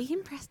yeah, Be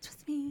impressed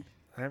with me.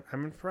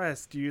 I'm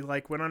impressed. You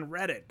went on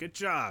Reddit. Good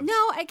job. No,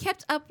 I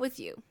kept up with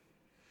you.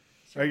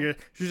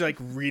 She's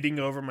reading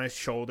over my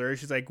shoulder.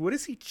 She's like, "What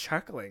is he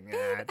chuckling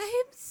at?"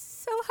 I am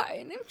so high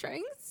and I'm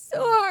trying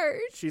so hard.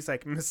 She's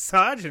like,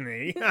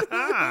 "Misogyny."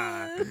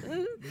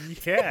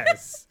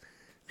 Yes.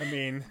 I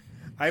mean,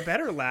 I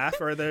better laugh,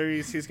 or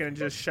he's gonna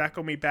just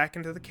shackle me back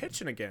into the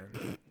kitchen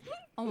again.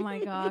 oh my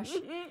gosh.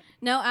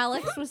 No,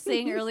 Alex was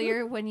saying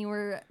earlier when you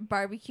were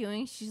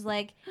barbecuing, she's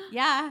like,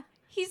 yeah,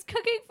 he's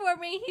cooking for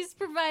me. He's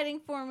providing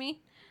for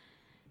me.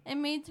 It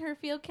made her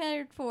feel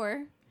cared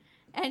for.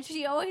 And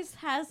she always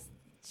hates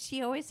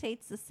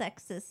the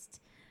sexist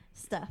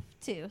stuff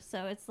too.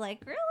 So it's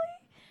like, really?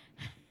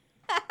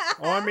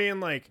 Well, I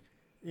mean,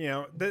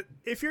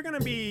 if you're gonna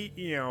be,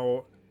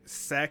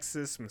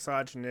 sexist,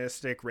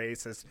 misogynistic,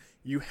 racist,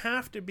 you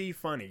have to be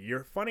funny.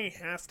 Your funny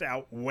has to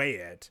outweigh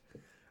it.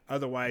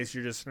 Otherwise,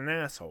 you're just an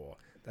asshole.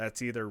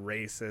 That's either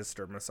racist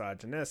or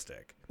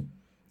misogynistic.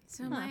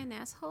 So am I an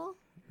asshole?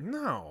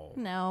 No.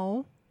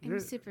 No. I'm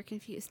super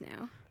confused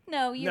now.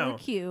 No, you No. were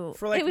cute.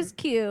 For, like, it was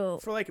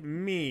cute. For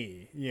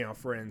me,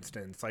 for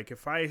instance,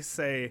 if I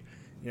say,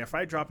 if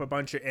I drop a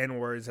bunch of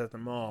N-words at the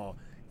mall,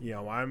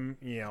 I'm,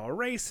 a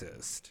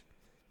racist,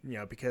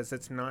 because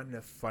it's not in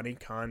a funny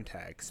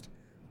context.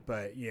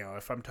 But,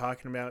 if I'm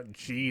talking about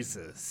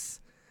Jesus,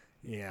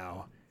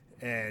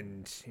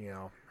 and,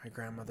 my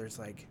grandmother's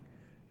like,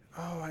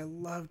 "Oh, I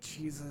love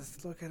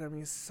Jesus. Look at him.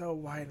 He's so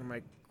white." I'm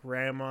like,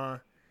 "Grandma,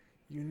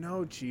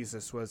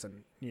 Jesus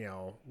wasn't,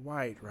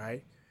 white,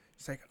 right?"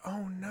 She's like,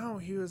 "Oh, no,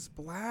 he was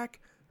black?"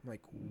 I'm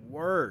like,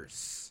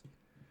 "Worse.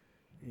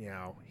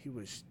 He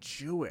was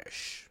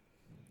Jewish."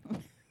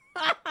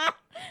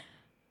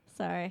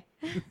 Sorry.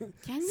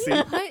 Can See?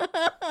 you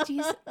put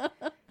Jesus?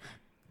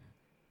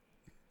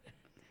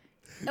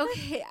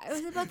 Okay, I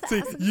was about to See,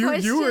 ask a you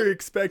question. were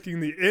expecting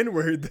the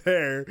N-word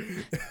there,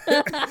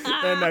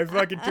 and I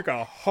fucking took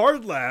a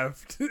hard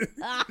left,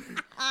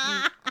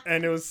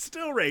 and it was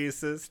still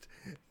racist,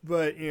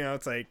 but,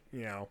 it's like,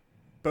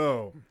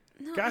 boom.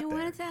 No, Got I there.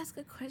 wanted to ask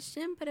a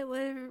question, but it would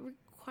have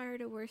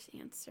required a worse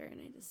answer, and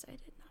I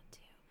decided not to.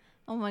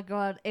 Oh my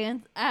god.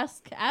 And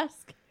ask.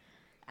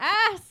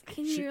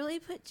 Can you really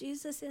put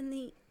Jesus and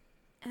the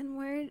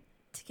N-word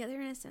together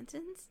in a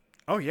sentence?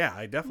 Oh, yeah,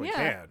 I definitely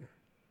Yeah. can.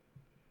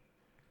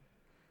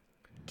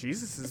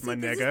 Jesus is See, my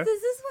this nigga.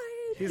 This is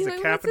why He's a I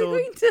capital-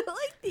 wasn't going to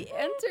like the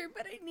answer,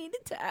 but I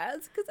needed to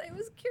ask because I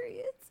was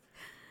curious.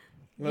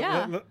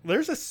 Yeah.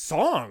 There's a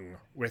song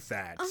with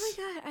that. Oh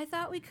my god, I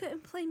thought we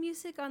couldn't play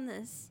music on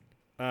this.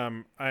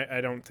 I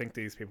don't think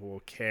these people will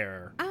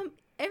care.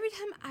 Every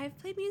time I've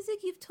played music,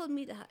 you've told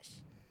me to hush.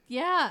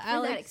 Yeah, For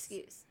Alex. that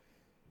excuse.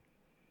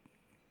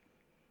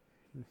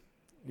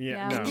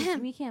 Yeah, Yeah, no.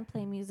 we can't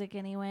play music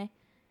anyway.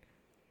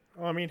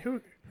 Well, I mean,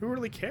 who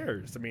really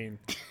cares? I mean,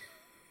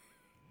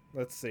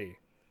 let's see.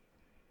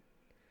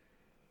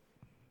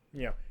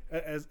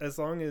 As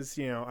long as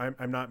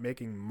I'm not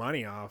making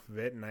money off of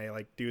it, and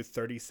I do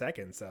 30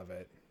 seconds of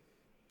it.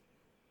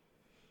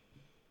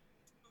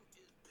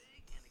 Is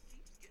big and it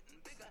keeps getting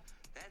bigger.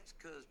 That's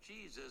 'cause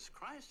Jesus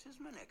Christ is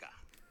my nigga.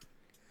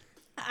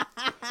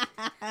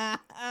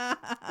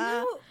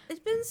 No, it's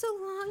been so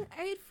long.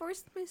 I had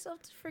forced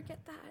myself to forget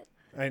that.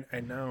 I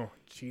know.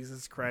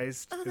 Jesus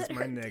Christ Oh, is that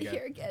my hurt to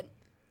hear nigga. again.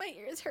 My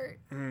ears hurt.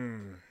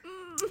 The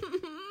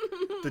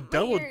My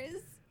double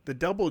ears. the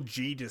double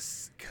G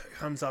just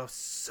comes off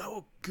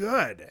so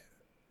good.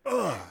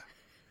 Ugh.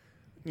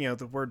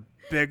 The word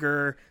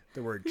bigger,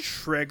 the word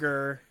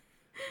trigger,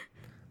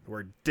 the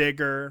word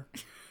digger,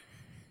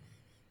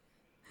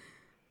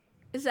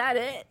 Is that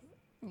it?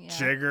 Yeah.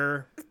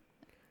 jigger.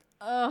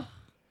 Ugh.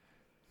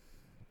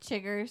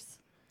 Chiggers.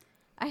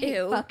 I hate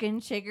Ew.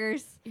 fucking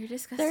chiggers. You're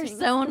disgusting. They're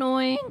so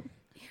annoying.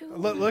 Ew.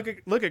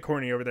 Look at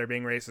Courtney over there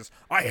being racist.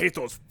 I hate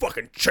those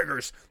fucking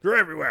chiggers. They're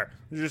everywhere.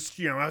 They're just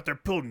out there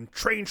building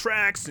train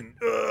tracks and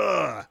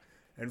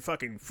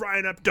fucking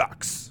frying up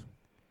ducks.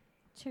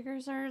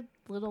 Chiggers are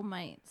little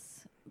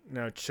mites.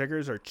 No,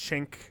 chiggers are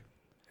chink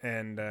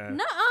and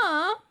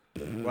Nuh-uh.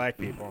 black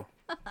people.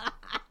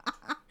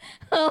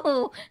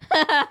 Oh,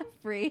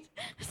 freed.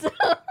 So,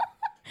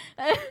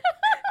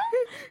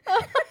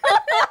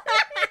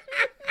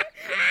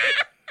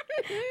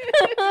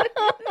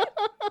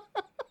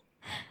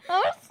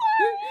 I'm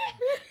sorry.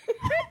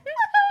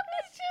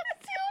 It's just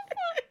too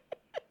funny.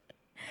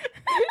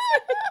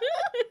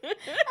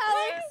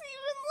 Alex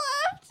even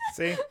laughed.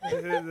 See,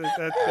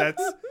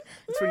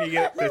 that's when you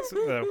get that's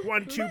the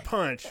 1-2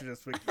 punch.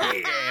 Just like,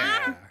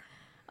 yeah.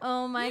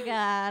 Oh my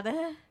god.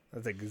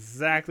 That's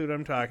exactly what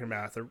I'm talking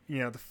about.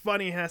 The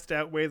funny has to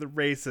outweigh the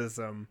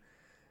racism.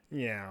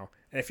 And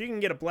if you can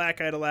get a black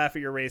guy to laugh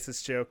at your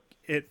racist joke,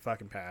 it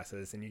fucking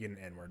passes, and you get an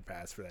N-word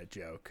pass for that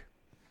joke.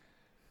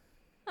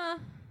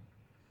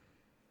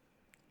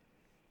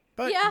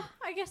 But Yeah,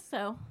 I guess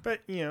so.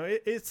 But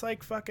it's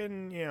like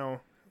fucking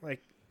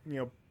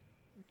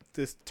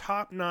this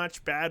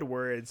top-notch bad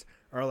words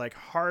are like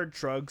hard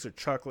drugs or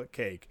chocolate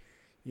cake.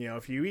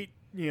 If you eat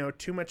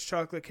too much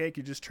chocolate cake,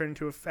 you just turn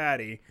into a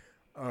fatty.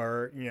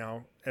 Or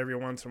every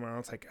once in a while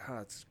it's like,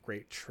 it's a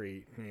great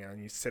treat.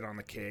 And you sit on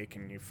the cake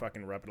and you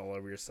fucking rub it all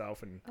over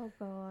yourself, and Oh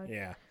God.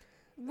 yeah.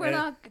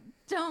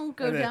 Don't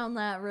go down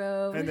that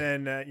road. And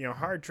then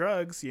hard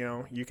drugs,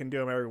 you can do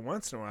them every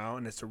once in a while,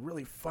 and it's a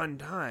really fun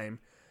time.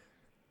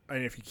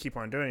 And if you keep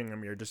on doing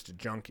them, you're just a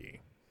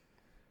junkie.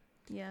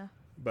 Yeah.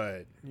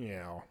 But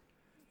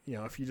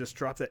if you just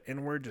drop that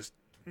N-word, just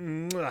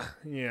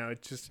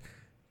it just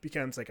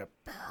becomes like a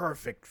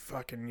perfect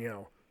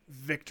fucking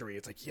victory.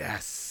 It's like,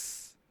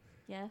 yes.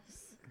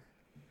 Yes.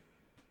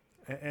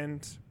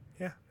 And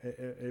yeah,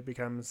 it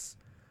becomes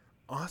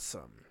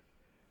awesome.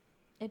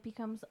 It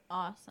becomes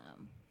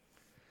awesome.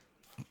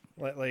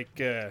 I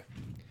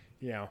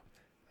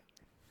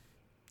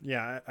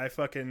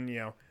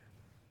fucking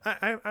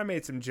I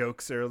made some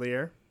jokes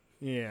earlier,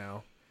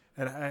 and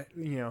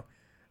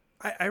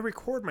I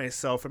record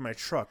myself in my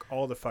truck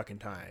all the fucking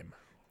time.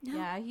 No.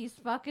 Yeah, he's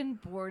fucking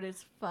bored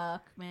as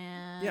fuck,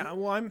 man. Yeah,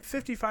 well, I'm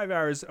 55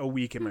 hours a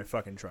week in my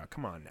fucking truck.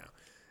 Come on now.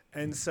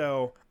 And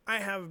so I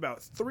have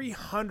about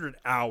 300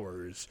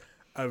 hours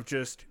of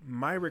just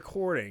my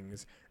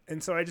recordings.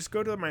 And so I just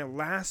go to my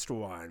last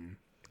one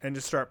and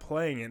just start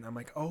playing it. And I'm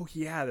like, oh,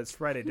 yeah, that's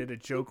right. I did a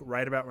joke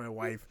right about my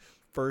wife.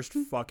 First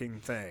fucking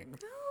thing.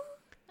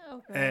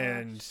 Oh, gosh.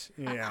 And,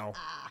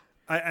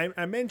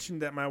 I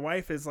mentioned that my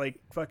wife is like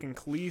fucking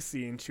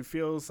Khaleesi, and she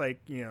feels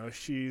like,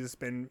 she's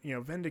been,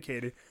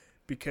 vindicated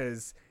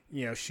because,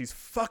 she's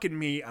fucking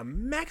me, a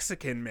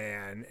Mexican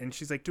man, and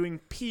she's like doing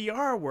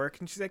PR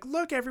work, and she's like,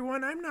 look,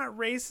 everyone, I'm not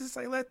racist.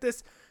 I let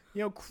this,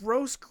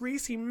 gross,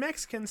 greasy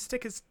Mexican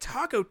stick his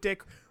taco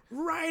dick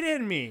right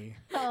in me.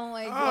 Oh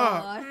my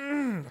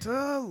God.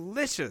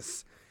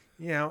 Delicious.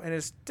 And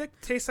his dick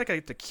tastes like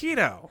a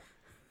taquito.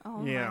 Oh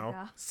my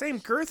God. Same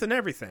girth and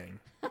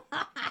everything.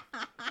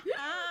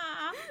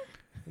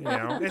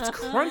 It's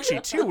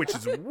crunchy too, which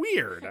is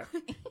weird.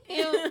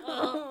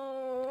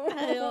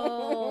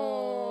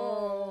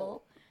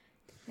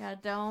 Yeah,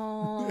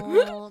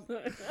 don't.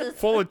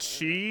 Full of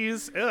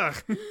cheese. Ugh.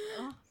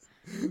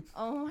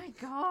 Oh my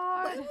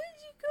God. Why would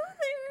you go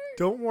there?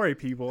 Don't worry,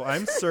 people.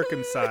 I'm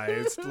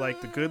circumcised like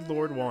the good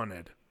Lord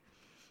wanted.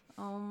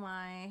 Oh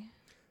my.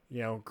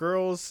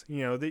 Girls,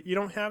 you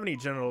don't have any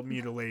genital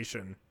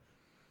mutilation.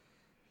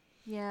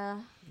 Yeah.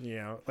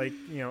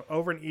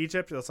 Over in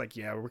Egypt, it's like,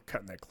 yeah, we're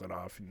cutting that clit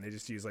off, and they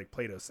just use like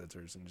Play-Doh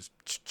scissors and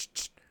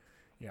just,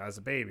 as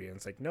a baby, and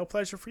it's like, no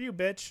pleasure for you,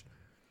 bitch.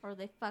 Or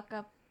they fuck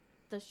up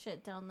the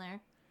shit down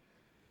there.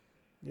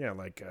 Yeah,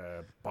 like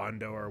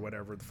Bondo or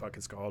whatever the fuck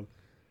it's called.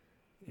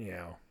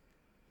 Yeah,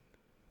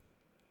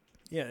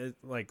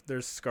 like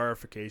there's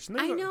scarification.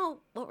 I know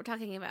what we're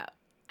talking about.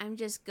 I'm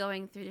just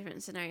going through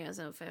different scenarios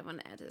of if I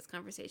want to add to this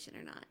conversation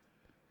or not.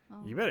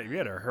 Oh. You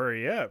better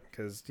hurry up,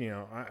 because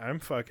I'm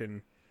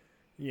fucking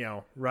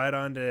right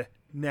on to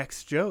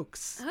next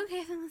jokes.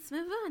 Okay, then let's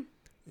move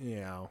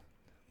on.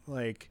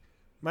 Like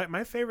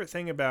my favorite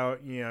thing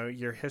about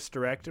your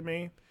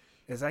hysterectomy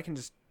is I can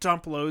just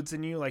dump loads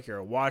in you like you're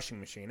a washing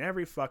machine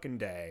every fucking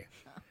day.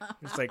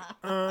 It's like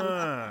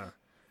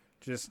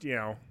just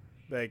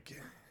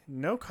like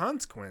no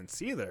consequence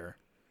either.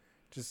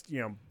 Just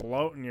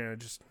bloat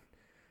and just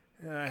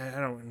I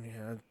don't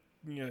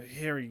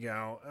here you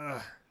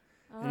go.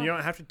 And you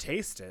don't have to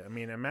taste it. I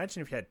mean,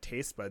 imagine if you had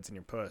taste buds in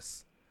your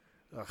puss.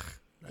 Ugh,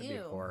 that'd be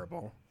Ew.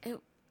 horrible.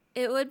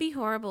 It would be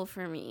horrible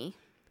for me.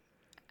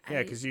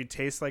 Yeah, because you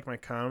taste like my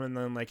cum, and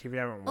then like if you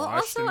haven't Well,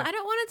 washed, also, I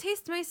don't want to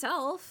taste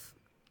myself.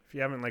 if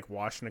you haven't like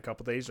washed in a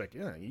couple days, you're like,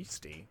 yeah,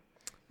 yeasty.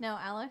 No,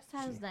 Alex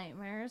has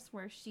nightmares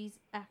where she's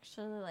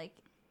actually like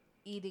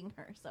eating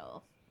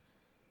herself.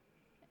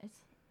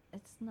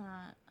 It's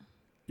not.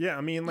 Yeah,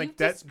 I mean, like You've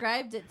that.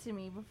 described it to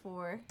me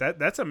before.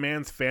 That's a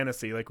man's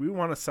fantasy. Like we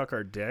want to suck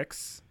our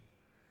dicks.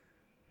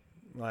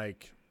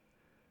 Like,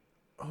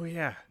 oh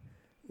yeah,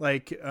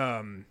 like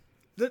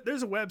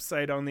there's a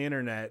website on the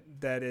internet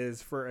that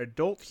is for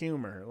adult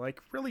humor,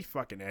 like really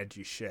fucking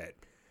edgy shit.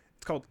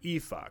 It's called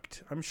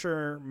eFucked. I'm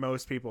sure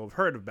most people have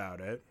heard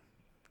about it.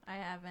 I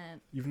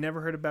haven't. You've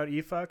never heard about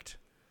eFucked?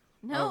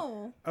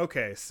 No.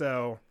 Okay,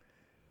 so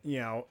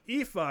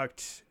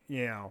eFucked,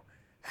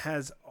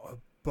 has a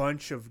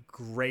bunch of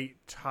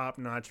great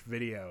top-notch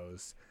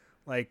videos.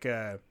 Like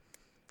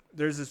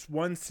there's this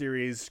one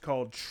series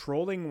called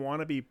Trolling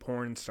Wannabe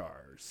Porn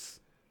Stars.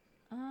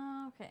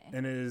 Oh, okay.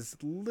 And it is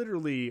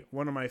literally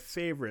one of my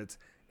favorites.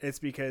 It's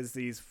because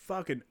these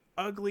fucking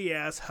ugly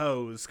ass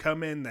hoes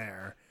come in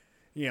there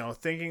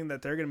thinking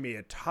that they're going to be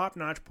a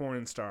top-notch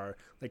porn star.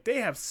 Like,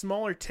 they have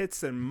smaller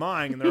tits than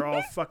mine, and they're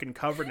all fucking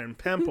covered in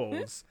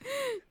pimples.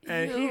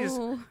 And he just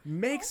Ew.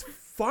 makes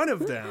fun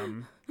of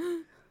them.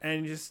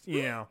 And just,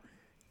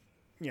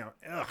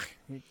 ugh,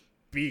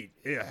 beat.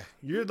 Yeah,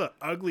 you're the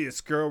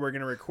ugliest girl we're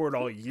going to record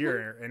all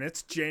year, and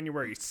it's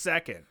January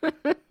 2nd.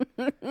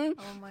 Oh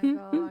my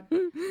god!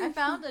 I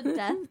found a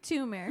Death to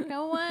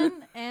America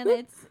one,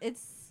 and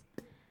it's.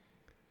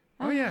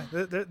 Oh, yeah,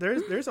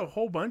 there's a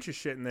whole bunch of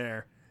shit in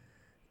there.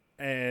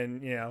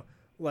 And,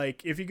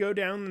 like, if you go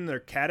down in their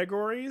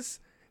categories,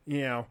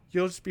 you'll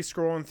just be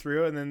scrolling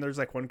through, and then there's,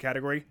 like, one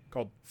category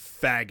called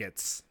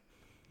faggots.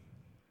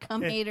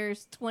 Cum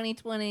haters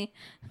 2020.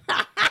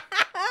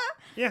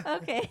 Yeah.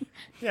 Okay.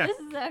 Yeah. This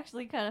is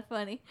actually kind of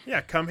funny. Yeah,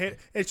 cum hate.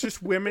 It's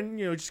just women,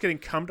 just getting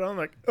cummed on,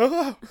 like,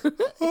 oh,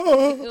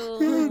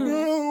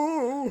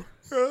 no.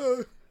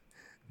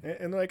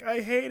 And, like,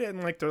 I hate it.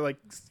 And, like, they're, like,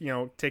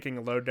 taking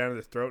a load down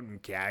their throat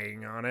and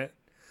gagging on it.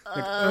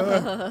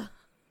 Like,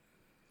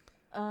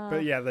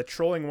 but, yeah, the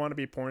trolling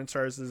wannabe porn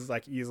stars is,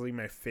 like, easily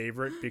my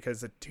favorite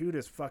because the dude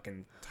is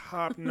fucking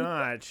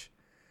top-notch.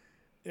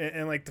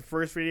 And, like, the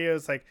first video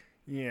is, like,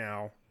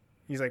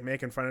 he's, like,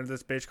 making fun of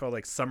this bitch called,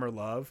 like, Summer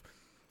Love.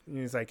 And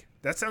he's like,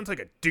 that sounds like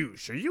a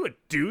douche. Are you a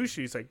douche?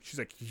 She's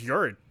like,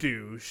 you're a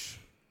douche.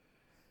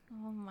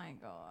 Oh my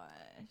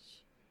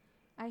gosh.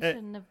 I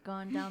shouldn't have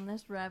gone down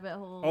this rabbit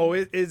hole. Oh,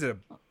 it is a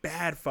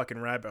bad fucking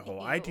rabbit hole.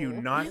 I do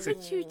Ew. not Why say.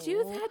 would you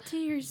do that to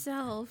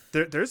yourself?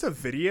 There's a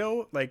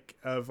video like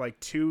of like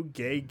two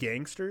gay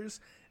gangsters,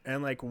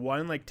 and like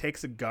one like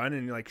takes a gun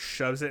and like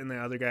shoves it in the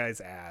other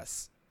guy's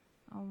ass.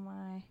 Oh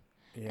my.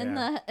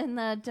 Yeah. In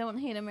the Don't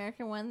Hate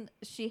America one,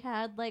 she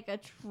had like a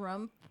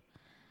Trump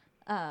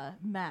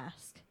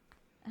mask.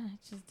 And I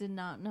just did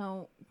not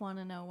want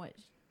to know what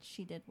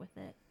she did with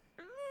it.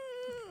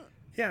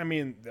 Yeah, I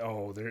mean,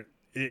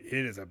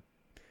 it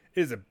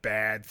is a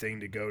bad thing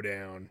to go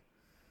down.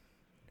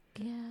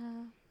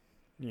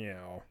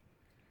 Yeah.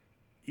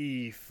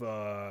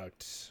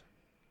 E-fucked.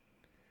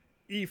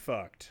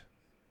 E-fucked.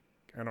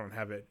 I don't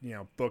have it,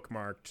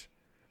 bookmarked.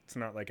 It's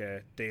not like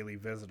a daily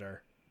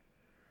visitor.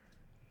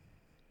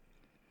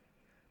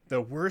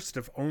 The worst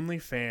of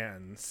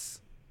OnlyFans.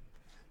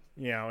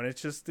 And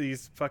it's just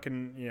these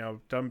fucking,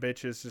 dumb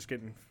bitches just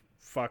getting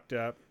fucked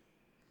up.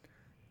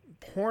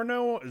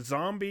 Porno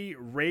zombie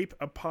rape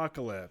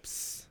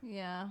apocalypse.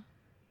 Yeah.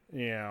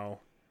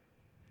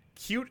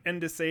 Cute and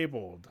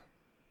disabled.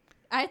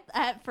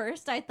 At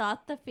first I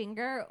thought the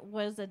finger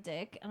was a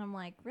dick, and I'm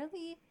like,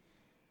 really?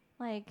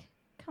 Like,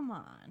 come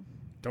on.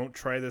 Don't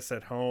try this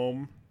at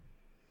home.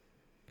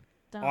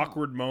 Don't.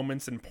 Awkward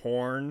moments in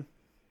porn.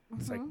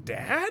 It's like,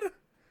 Dad?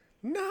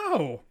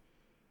 No.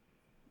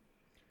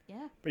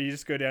 Yeah. But you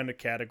just go down to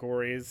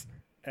categories,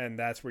 and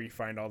that's where you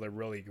find all the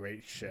really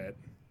great shit.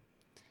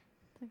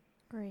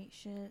 Great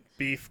shit.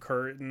 Beef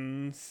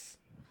curtains.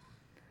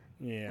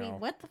 Wait,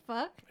 what the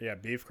fuck? Yeah,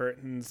 beef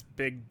curtains,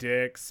 big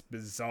dicks,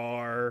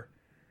 bizarre,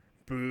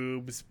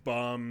 boobs,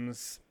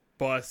 bums,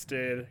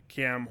 busted,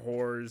 cam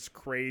whores,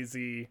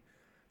 crazy,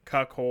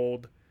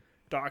 cuckold,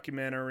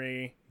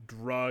 documentary,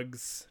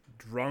 drugs,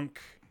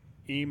 drunk,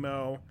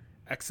 emo,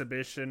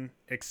 exhibition,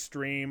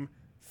 extreme,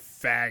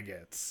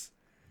 faggots.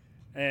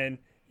 And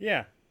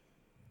yeah.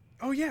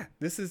 Oh yeah,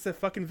 this is a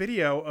fucking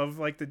video of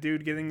like the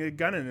dude getting a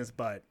gun in his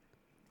butt.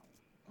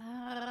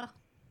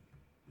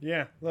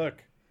 Yeah,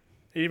 look.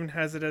 It even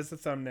has it as the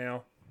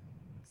thumbnail.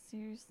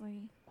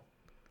 Seriously.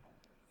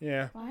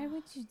 Yeah. Why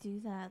would you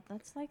do that?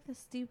 That's like the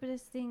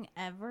stupidest thing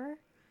ever.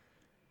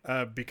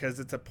 Because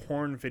it's a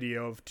porn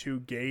video of two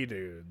gay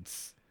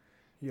dudes.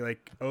 He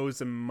like owes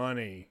them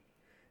money.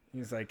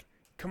 He's like,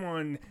 come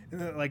on.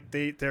 And then, like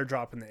they're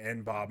dropping the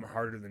N-bomb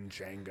harder than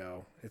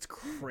Django. It's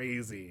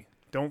crazy.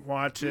 Don't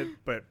watch it,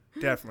 but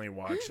definitely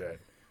watch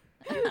it.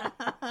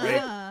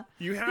 Like,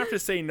 you have to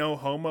say no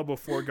homo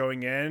before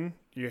going in.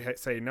 You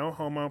say no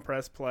homo,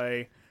 press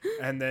play,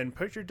 and then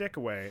put your dick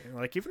away. And,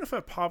 like, even if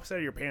it pops out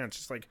of your pants,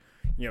 just like,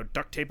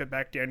 duct tape it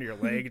back down to your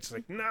leg. It's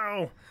like,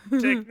 no,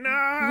 dick,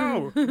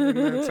 no. And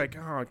then it's like,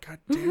 oh, god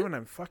damn it,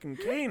 I'm fucking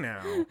gay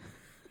now.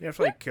 You have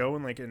to like go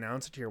and like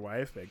announce it to your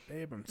wife, like,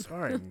 babe, I'm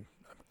sorry, I'm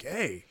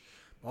gay.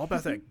 I'm all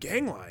about that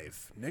gang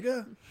life,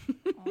 nigga.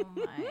 Oh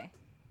my.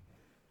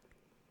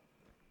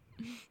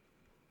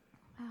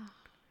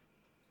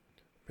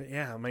 But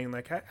yeah, I mean,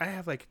 like, I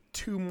have, like,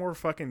 2 more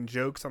fucking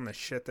jokes on the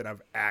shit that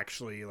I've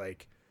actually,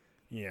 like,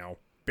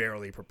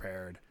 barely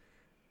prepared.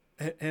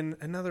 And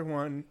another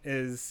one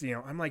is,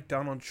 I'm like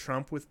Donald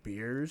Trump with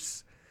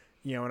beers,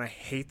 and I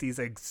hate these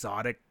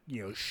exotic,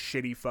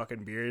 shitty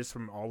fucking beers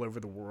from all over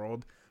the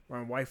world.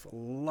 My wife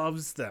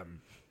loves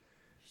them,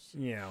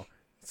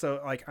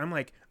 So, like, I'm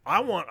like, I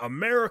want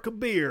America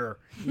beer.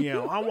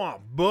 I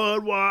want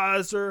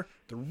Budweiser,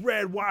 the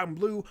red, white, and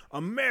blue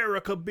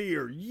America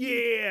beer.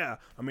 Yeah.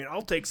 I mean,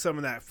 I'll take some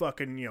of that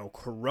fucking,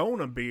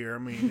 Corona beer. I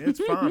mean, it's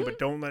fine, but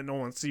don't let no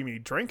one see me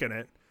drinking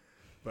it.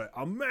 But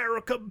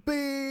America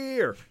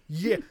beer.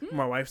 Yeah.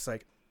 My wife's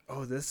like,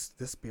 oh, this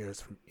beer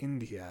is from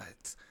India.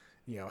 It's,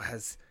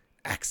 has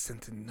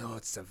accented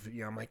notes of,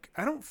 I'm like,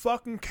 I don't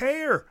fucking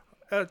care.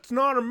 It's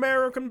not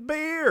American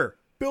beer.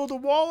 Build a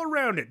wall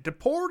around it.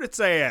 Deport its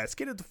ass.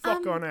 Get it the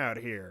fuck on out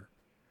of here.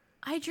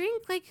 I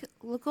drink like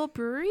local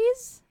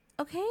breweries.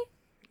 Okay.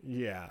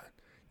 Yeah.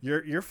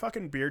 Your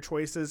fucking beer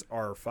choices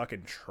are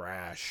fucking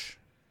trash.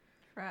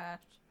 Trash.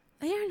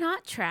 They are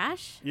not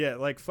trash. Yeah,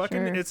 like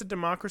fucking, Sure. it's a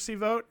democracy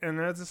vote, and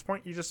at this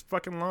point, you just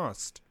fucking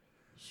lost.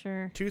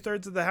 Sure.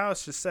 2/3 of the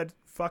House just said,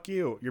 fuck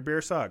you. Your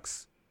beer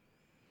sucks.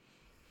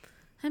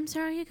 I'm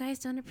sorry you guys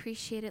don't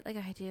appreciate it like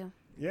I do.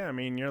 Yeah, I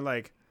mean, you're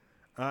like,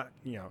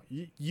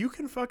 you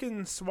can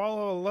fucking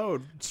swallow a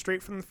load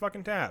straight from the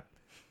fucking tap.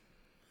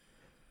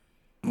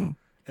 In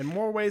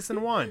more ways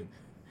than one.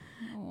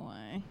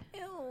 Why?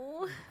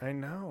 Ew. I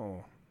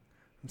know.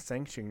 I'm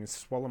sanctioning to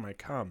swallow my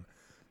cum.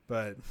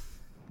 But,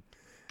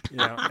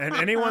 and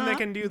anyone that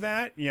can do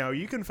that,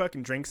 you can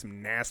fucking drink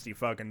some nasty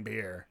fucking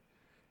beer.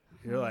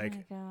 You're Oh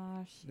like,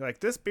 my gosh.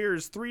 this beer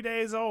is 3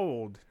 days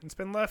old. It's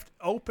been left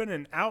open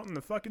and out in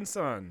the fucking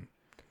sun.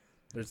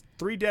 There's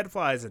 3 dead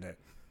flies in it.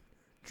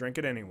 Drink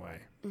it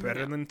anyway.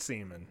 Better than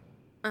semen.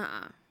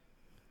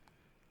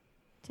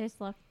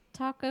 Tastes like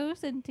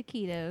tacos and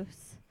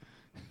taquitos.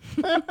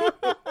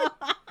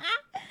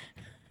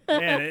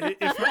 Man,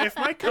 if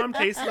my cum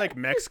tasted like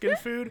Mexican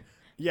food,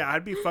 yeah,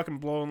 I'd be fucking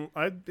blown.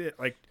 I'd be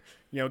like,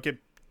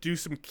 do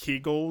some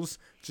Kegels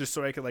just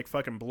so I could like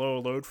fucking blow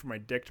a load from my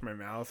dick to my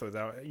mouth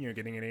without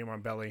getting any in my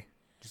belly,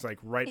 just like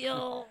right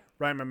in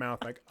my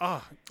mouth, like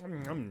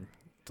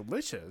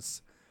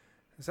delicious.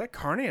 Is that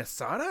carne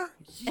asada?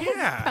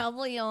 Yeah,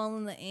 Probably all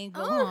in the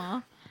ankle,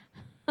 huh?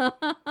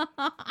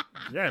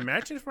 yeah.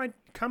 Imagine if my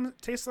cum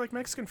tasted like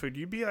Mexican food.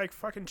 You'd be like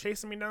fucking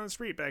chasing me down the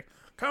street, like,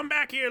 come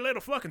back here,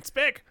 little fucking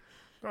spick.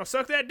 I'll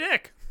suck that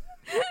dick.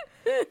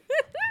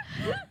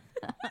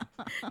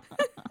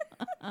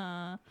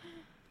 And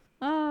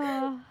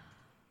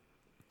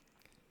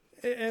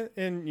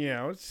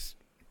it's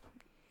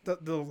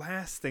the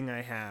last thing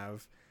I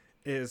have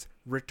is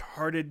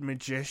retarded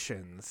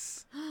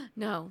magicians.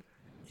 No.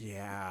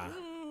 Yeah.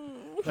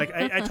 Like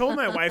I told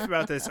my wife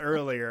about this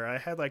earlier. I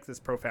had like this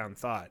profound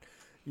thought,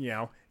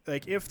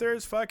 like if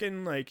there's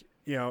fucking like,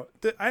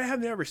 I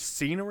have never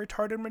seen a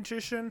retarded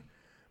magician,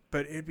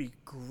 but it'd be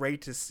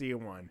great to see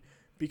one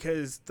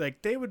because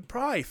like they would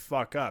probably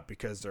fuck up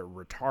because they're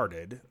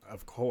retarded,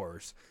 of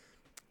course.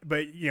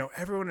 But,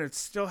 everyone would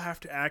still have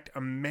to act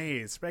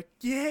amazed. Like,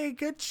 yay,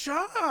 good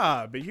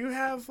job. You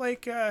have,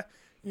 like,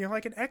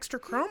 like an extra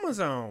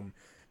chromosome.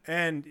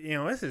 And,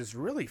 this has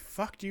really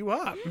fucked you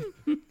up.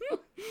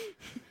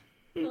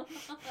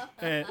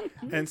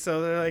 and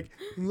so they're like,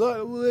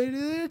 look, where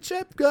did the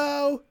chip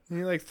go? And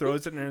he, like,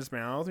 throws it in his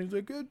mouth. And he's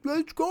like,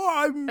 it's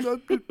gone.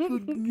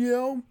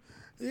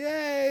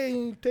 Yay.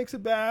 And he takes a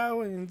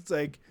bow. And it's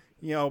like,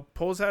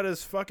 pulls out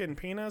his fucking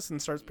penis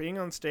and starts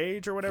peeing on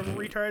stage or whatever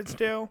retards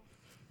do.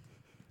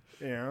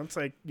 It's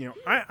like,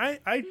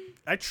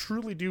 I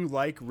truly do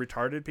like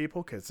retarded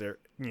people because they're,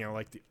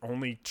 like the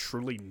only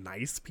truly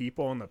nice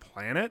people on the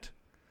planet.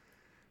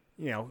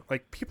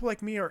 Like people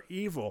like me are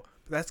evil,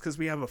 but that's because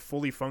we have a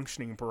fully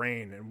functioning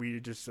brain and we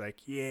just like,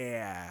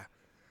 yeah,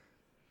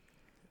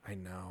 I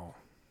know.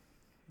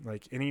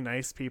 Like any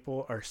nice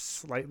people are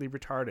slightly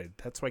retarded.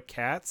 That's why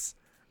cats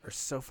are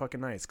so fucking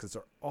nice because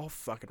they're all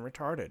fucking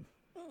retarded.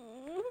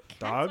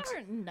 Dogs? Cats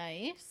aren't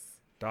nice.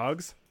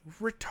 Dogs?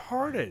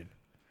 Retarded.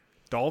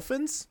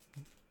 Dolphins?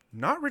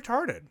 Not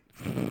retarded.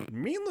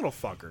 Mean little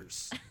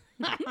fuckers.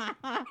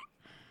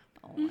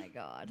 Oh my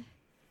god.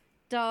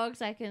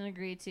 Dogs I can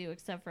agree to,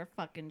 except for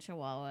fucking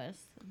chihuahuas.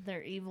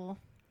 They're evil.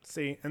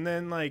 See, and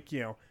then like,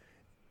 and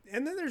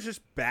then there's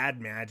just bad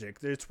magic.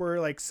 It's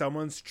where like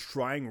someone's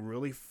trying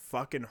really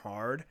fucking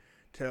hard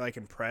to like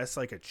impress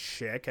like a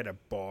chick at a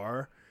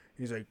bar.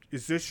 He's like,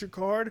 is this your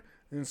card?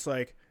 And it's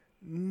like,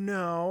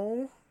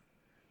 no.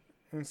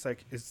 And it's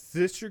like, is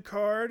this your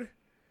card?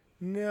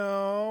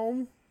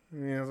 No.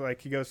 And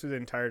he goes through the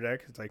entire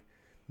deck. It's like,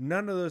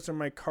 none of those are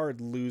my card,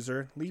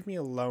 loser. Leave me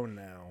alone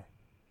now.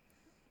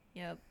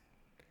 Yep.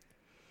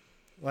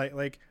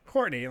 Like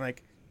Courtney,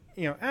 like,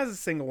 as a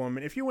single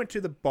woman, if you went to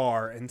the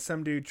bar and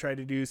some dude tried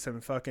to do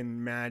some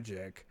fucking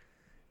magic,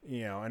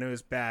 and it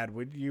was bad,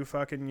 would you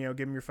fucking, give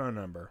him your phone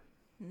number?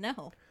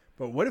 No.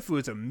 But what if it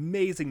was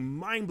amazing,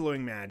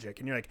 mind-blowing magic,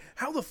 and you're like,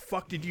 how the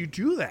fuck did you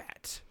do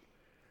that?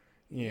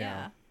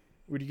 Yeah.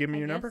 Would you give me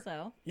your number?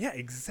 So. Yeah,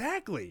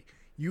 exactly.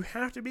 You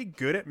have to be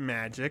good at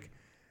magic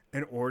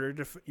in order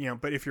to,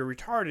 but if you're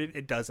retarded,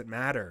 it doesn't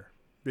matter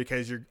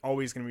because you're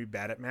always going to be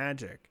bad at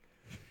magic.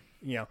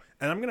 And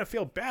I'm going to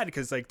feel bad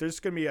because, like, there's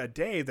going to be a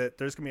day that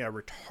there's going to be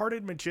a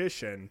retarded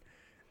magician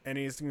and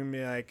he's going to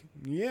be like,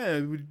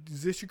 yeah,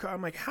 is this your card?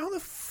 I'm like, how the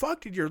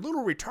fuck did your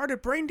little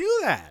retarded brain do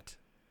that?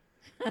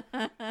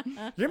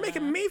 You're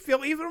making me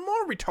feel even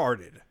more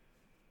retarded.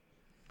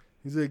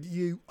 He's like,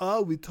 you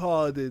are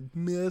retarded,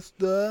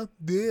 mister.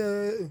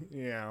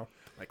 Yeah.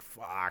 Like,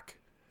 fuck.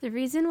 The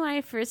reason why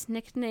I first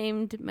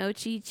nicknamed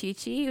Mochi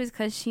Chi-Chi was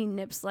because she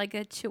nips like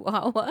a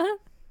chihuahua.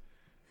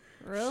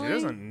 Really? She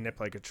doesn't nip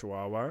like a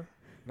chihuahua.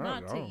 Not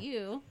Not at to all.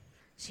 you.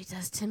 She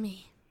does to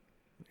me.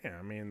 Yeah,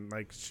 I mean,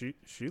 like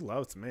she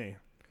loves me.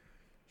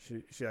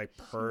 She like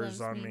She purrs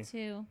loves on me me.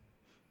 too.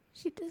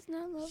 She does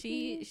not love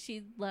me.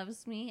 She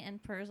loves me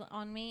and purrs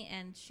on me,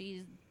 and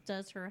she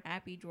does her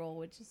happy drool,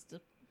 which is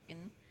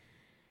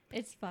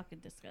it's fucking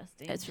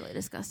disgusting. It's really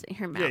disgusting.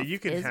 Her mouth Yeah, you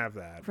can is have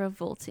that.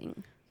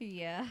 revolting.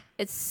 yeah.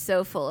 It's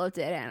so full of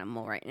dead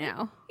animal right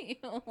now. Ew.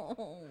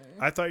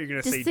 I thought you were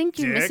gonna Just say think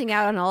dick. you're missing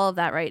out on all of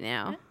that right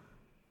now.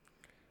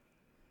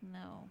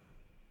 No.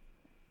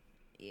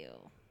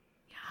 Ew.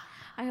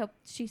 I hope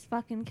she's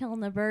fucking killing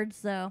the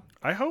birds though.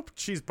 I hope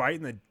she's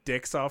biting the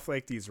dicks off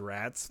like these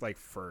rats like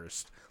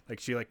first. Like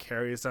she like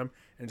carries them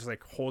and just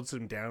like holds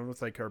them down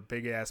with like her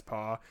big ass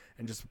paw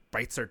and just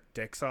bites their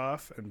dicks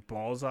off and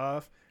balls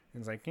off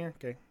and is like, yeah,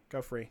 okay,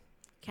 go free.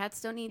 Cats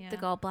don't eat the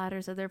Yeah.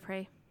 gallbladders of their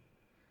prey.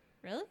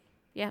 Really?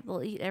 Yeah,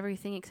 they'll eat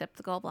everything except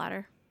the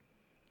gallbladder.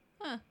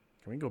 Huh.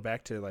 Can we go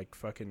back to like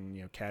fucking,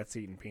 you know, cats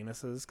eating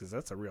penises? Because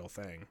that's a real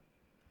thing.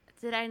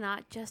 Did I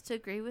not just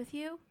agree with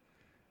you?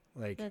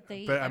 Like, That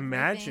they eat but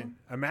imagine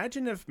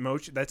everything? if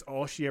Mochi, that's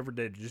all she ever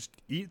did, just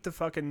eat the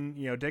fucking,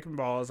 you know, dick and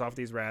balls off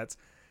these rats,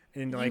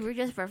 and like you were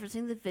just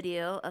referencing the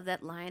video of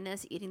that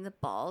lioness eating the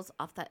balls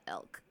off that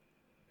elk.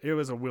 it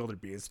was a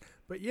wildebeest.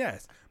 But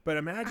yes, but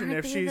imagine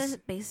Aren't if they she's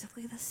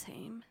basically the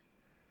same?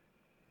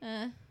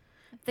 Uh,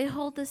 They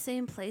hold the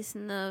same place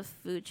in the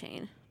food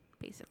chain,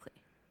 basically.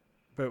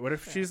 But what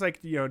if she's like,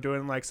 you know,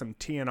 doing like some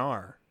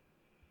TNR?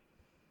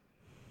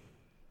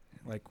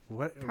 Like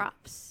what?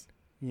 Props.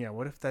 Yeah,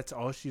 what if that's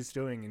all she's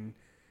doing and,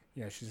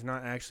 you know, she's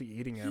not actually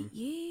eating them,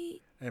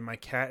 Yeet. and my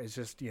cat is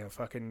just, you know,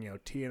 fucking, you know,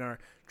 TNR,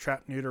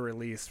 trap, neuter,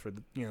 release for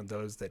the, you know,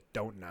 those that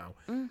don't know.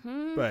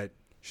 Mm-hmm. But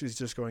she's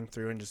just going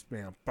through and just, you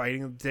know,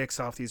 biting the dicks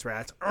off these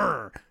rats,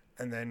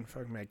 and then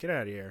fucking man, get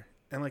out of here.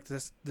 And like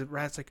the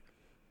rat's like,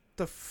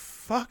 the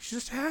fuck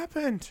just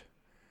happened,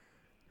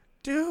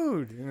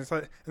 dude? And it's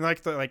like, and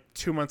like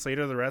 2 months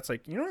later, the rat's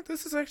like, you know what,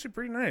 this is actually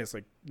pretty nice.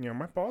 Like, you know,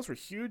 my balls were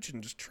huge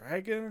and just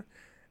dragging,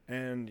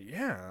 and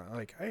yeah,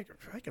 like I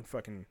can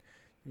fucking,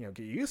 you know,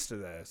 get used to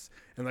this.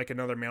 And like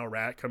another male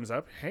rat comes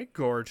up, hey,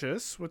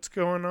 gorgeous, what's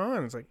going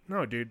on? It's like,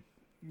 no, dude,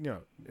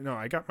 no,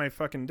 I got my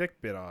fucking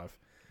dick bit off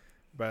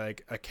by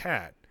like a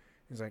cat.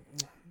 He's like,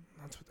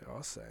 that's what they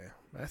all say.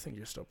 I think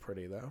you're still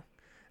pretty though.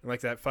 And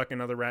like that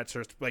fucking other rat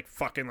starts like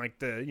fucking like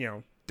the, you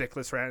know,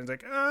 dickless rat, and he's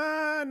like,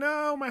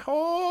 no, my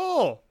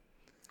hole.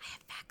 I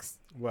have facts.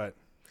 What?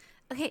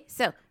 Okay,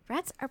 so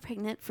rats are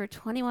pregnant for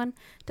 21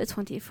 to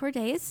 24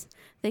 days.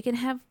 They can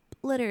have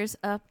litters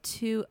up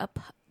to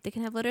they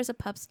can have litters of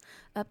pups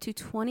up to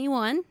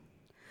 21.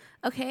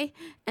 Okay,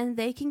 and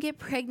they can get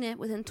pregnant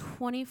within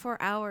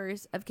 24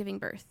 hours of giving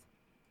birth.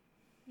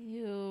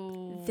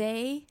 ew.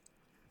 They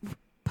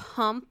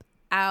pump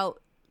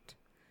out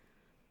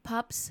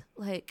pups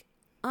like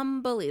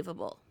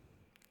unbelievable.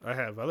 I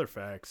have other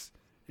facts.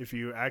 If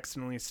you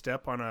accidentally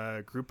step on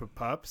a group of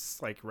pups,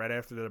 like right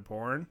after they're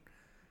born,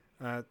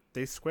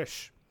 they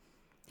squish.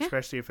 Yeah.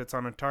 Especially if it's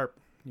on a tarp,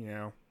 you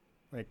know.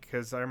 Like,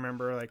 because I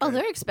remember, like... Oh,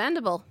 they're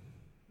expendable.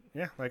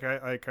 Yeah, like,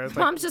 I was like...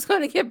 Mom's just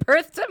going to give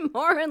birth to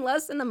more in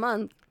less than a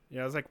month.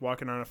 Yeah, I was, like,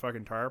 walking on a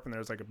fucking tarp, and there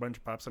was, like, a bunch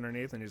of pups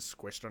underneath, and he just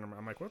squished on them.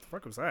 I'm like, what the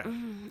fuck was that?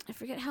 I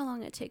forget how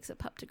long it takes a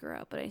pup to grow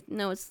up, but I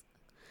know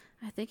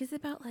I think it's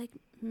about, like,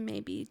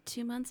 maybe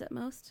 2 months at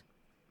most.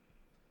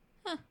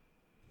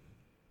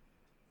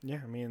 Yeah,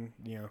 I mean,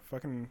 you know,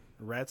 fucking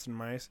rats and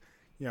mice.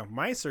 You know,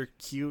 mice are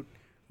cute.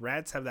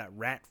 Rats have that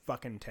rat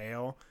fucking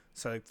tail,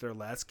 so like, they're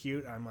less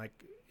cute. I'm like,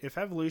 if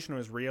evolution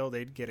was real,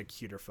 they'd get a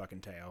cuter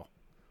fucking tail.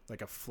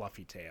 Like a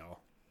fluffy tail.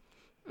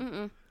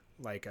 Mm-mm.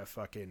 Like a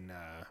fucking,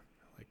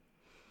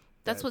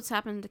 That's that- what's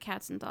happened to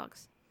cats and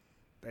dogs.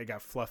 they got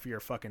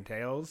fluffier fucking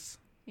tails.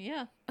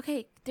 Yeah.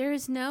 Okay, there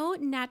is no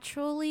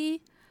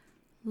naturally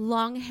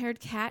long-haired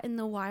cat in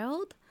the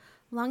wild.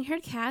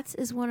 Long-haired cats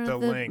is one of The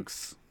the...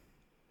 lynx.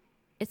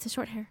 It's a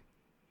short hair.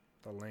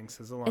 The lynx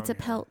is a long It's a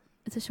hair. pelt.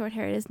 It's a short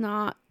hair. It is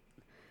not...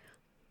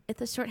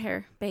 It's a short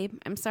hair, babe.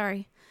 I'm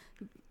sorry.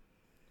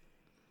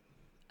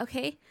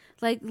 Okay?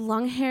 Like,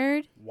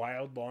 long-haired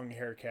Wild long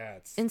hair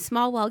cats. and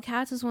small wild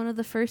cats is one of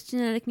the first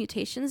genetic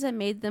mutations that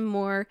made them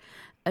more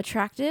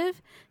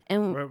attractive.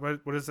 And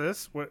What is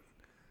this? What?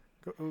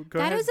 Go that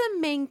ahead. is a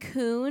Maine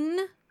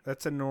Coon.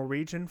 That's a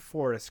Norwegian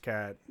forest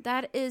cat.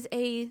 That is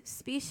a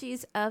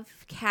species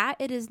of cat.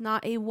 It is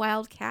not a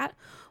wild cat.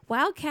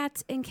 Wild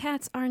cats and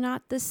cats are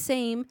not the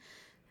same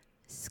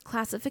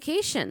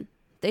classification.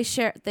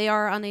 They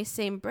are on a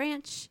same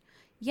branch,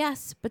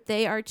 yes, but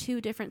they are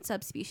two different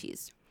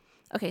subspecies.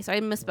 Okay, so I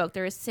misspoke.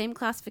 There is same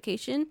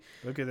classification.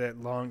 Look at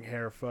that long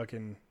hair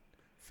fucking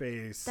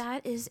face.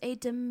 That is a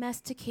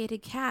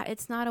domesticated cat.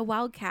 It's not a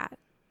wild cat.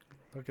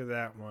 Look at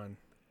that one.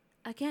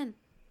 Again,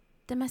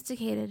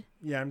 domesticated.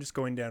 Yeah, I'm just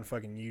going down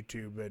fucking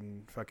YouTube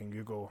and fucking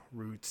Google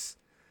roots,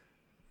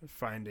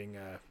 finding,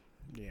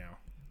 you know.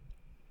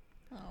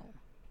 Oh.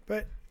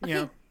 But, you Okay,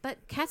 know,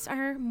 but cats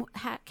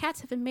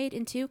have been made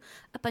into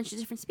a bunch of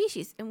different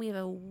species, and we have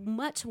a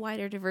much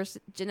wider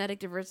genetic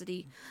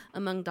diversity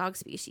among dog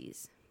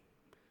species.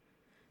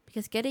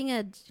 Because getting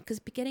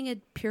a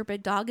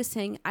purebred dog is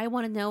saying, I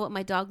want to know what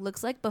my dog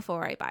looks like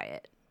before I buy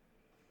it.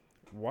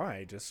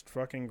 Why? Just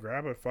fucking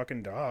grab a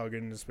fucking dog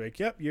and just be like,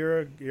 yep, you're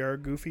a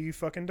goofy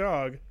fucking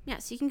dog. Yeah,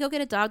 so you can go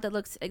get a dog that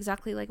looks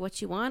exactly like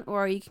what you want,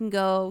 or you can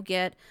go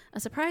get a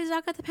surprise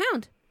dog at the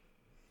pound.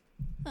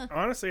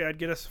 Honestly, I'd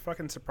get a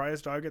fucking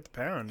surprise dog at the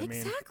pound. I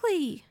mean,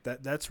 Exactly.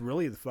 that's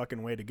really the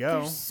fucking way to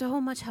go. They're so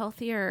much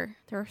healthier.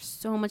 They're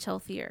so much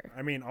healthier.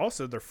 I mean,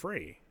 also they're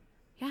free.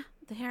 Yeah,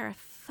 they are a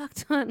fuck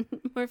ton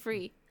more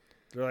free.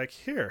 They're like,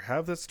 here,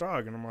 have this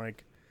dog, and I'm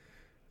like,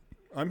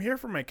 I'm here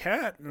for my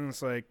cat, and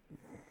it's like,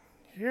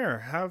 here,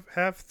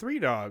 have 3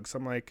 dogs.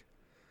 I'm like,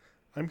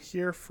 I'm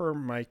here for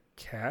my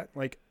cat.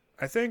 Like,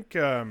 I think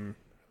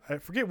I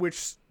forget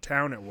which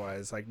town it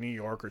was, like New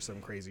York or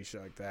some crazy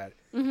shit like that.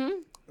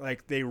 Mm-hmm.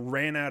 Like, they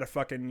ran out of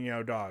fucking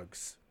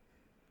dogs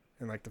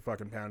in like the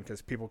fucking pound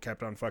because people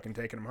kept on fucking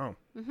taking them home.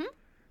 Mm-hmm.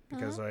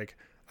 Because like,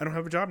 I don't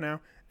have a job now,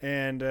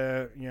 and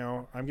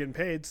I'm getting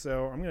paid,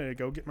 so I'm gonna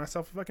go get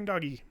myself a fucking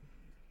doggy.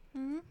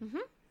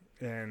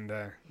 Mm-hmm. And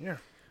yeah,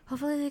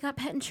 Hopefully they got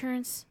pet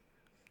insurance.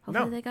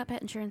 Hopefully they got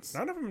pet insurance.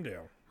 none of them do.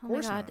 Oh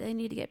my god, they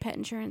need to get pet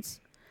insurance.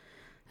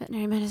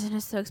 Veterinary medicine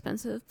is so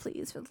expensive.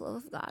 Please, for the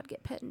love of God,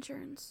 get pet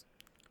insurance.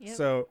 Yep.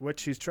 So what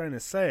she's trying to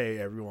say,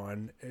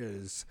 everyone,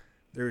 is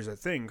there's a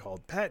thing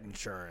called pet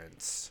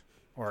insurance,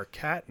 or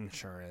cat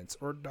insurance,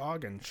 or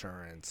dog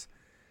insurance,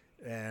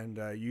 and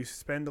you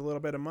spend a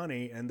little bit of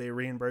money, and they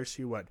reimburse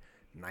you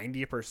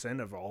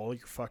 90% of all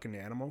your fucking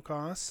animal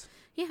costs.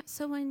 Yeah,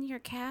 so when your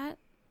cat,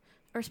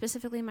 or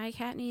specifically my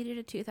cat, needed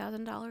a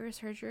 $2,000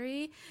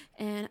 surgery,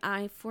 and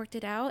I forked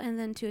it out, and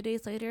then 2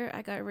 days later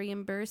I got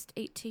reimbursed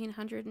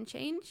 $1,800 and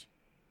change.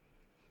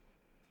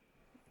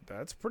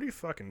 That's pretty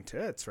fucking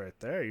tits right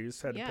there. You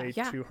just had to pay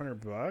Yeah.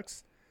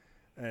 $200,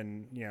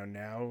 and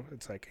now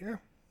it's like, yeah,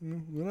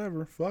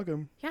 whatever, fuck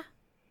them. Yeah.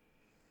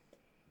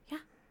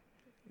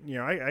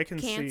 I can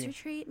Cancer see.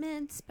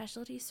 treatment,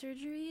 specialty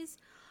surgeries,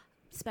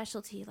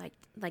 specialty like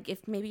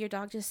if maybe your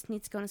dog just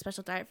needs to go on a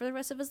special diet for the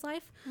rest of his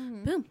life,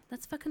 boom,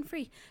 that's fucking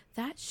free.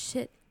 That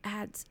shit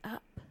adds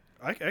up.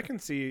 I can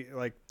see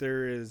like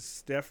there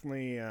is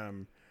definitely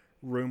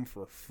room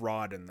for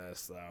fraud in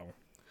this though.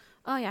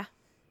 Oh yeah.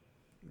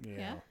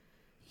 Yeah.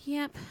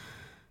 Yep.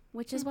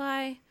 Which is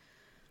why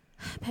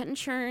pet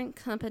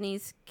insurance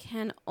companies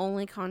can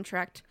only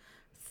contract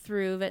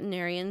through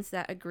veterinarians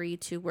that agree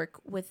to work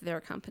with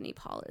their company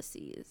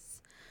policies.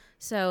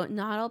 So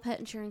not all pet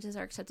insurances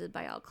are accepted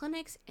by all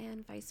clinics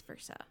and vice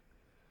versa.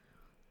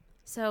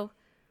 So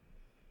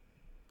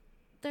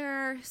there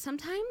are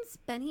sometimes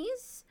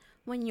bennies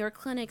when your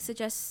clinic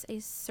suggests a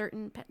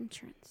certain pet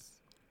insurance.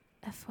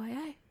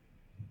 FYI.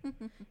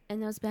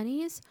 And those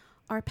bennies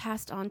are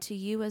passed on to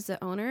you as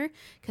the owner,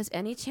 because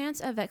any chance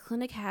a vet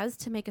clinic has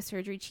to make a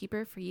surgery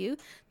cheaper for you,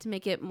 to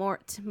make it more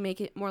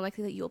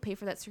likely that you'll pay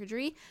for that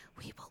surgery,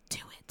 we will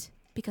do it.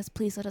 Because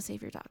please let us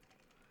save your dog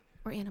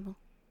or animal.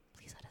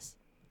 Please let us.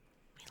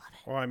 We love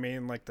it. Well, I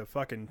mean, like the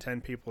fucking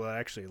 10 people that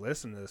actually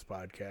listen to this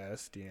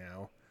podcast,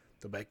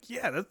 they'll be like,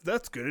 yeah,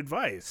 that's good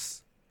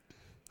advice.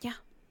 Yeah.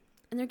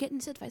 And they're getting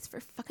this advice for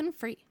fucking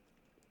free.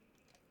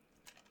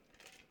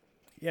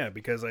 Yeah,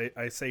 because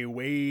I say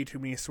way too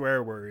many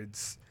swear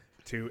words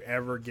to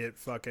ever get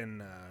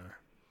fucking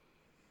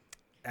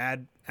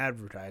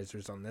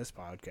advertisers on this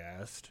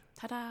podcast.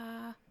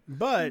 Ta-da.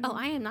 But Oh,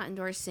 I am not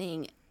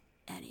endorsing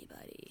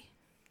anybody.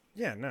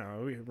 yeah,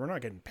 no, we're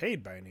not getting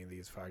paid by any of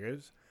these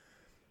fuckers.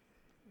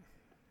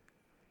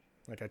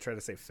 Like I try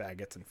to say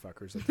faggots and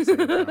fuckers at the same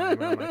time,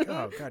 and I'm like,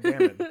 oh god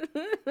damn it!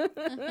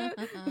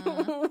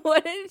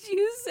 What did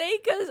you say?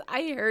 Because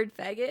I heard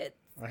faggot.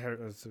 I heard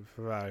it was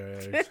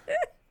like,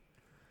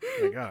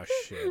 oh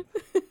shit.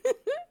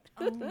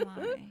 Oh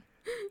my.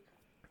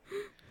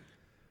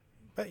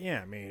 But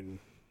yeah, I mean,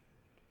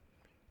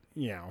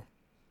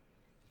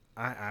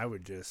 I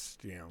would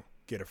just,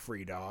 get a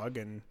free dog,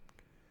 and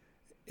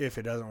if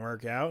it doesn't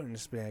work out, and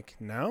just be like,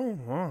 no,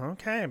 well,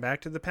 okay,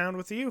 back to the pound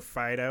with you,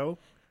 Fido.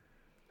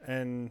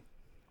 And,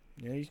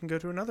 you can go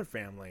to another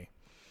family.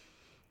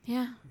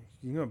 Yeah.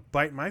 You can go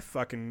bite my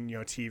fucking,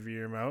 TV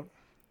remote.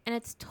 And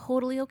it's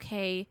totally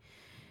okay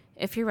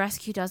if your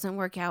rescue doesn't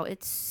work out.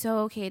 It's so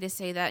okay to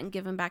say that and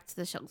give him back to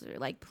the shelter.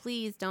 Like,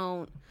 please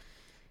don't.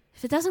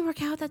 If it doesn't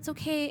work out, that's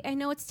okay. I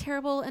know it's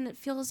terrible and it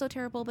feels so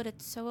terrible, but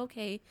it's so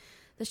okay.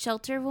 The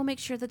shelter will make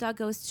sure the dog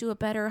goes to a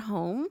better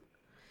home,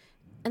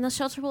 and the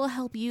shelter will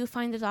help you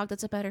find the dog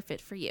that's a better fit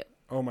for you.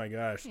 Oh my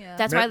gosh. Yeah.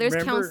 That's why there's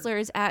remember-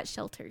 counselors at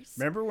shelters.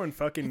 Remember when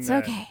fucking... It's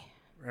okay.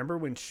 Remember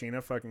when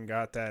Sheena fucking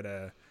got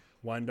that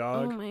one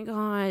dog? Oh my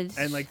god.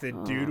 And like the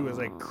dude was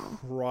like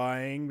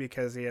crying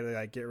because he had to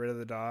like get rid of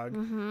the dog,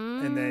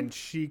 and then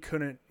she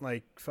couldn't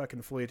like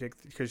fucking fully take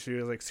because she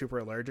was like super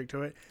allergic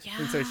to it,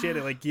 and so she had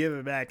to like give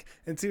it back,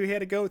 and so he had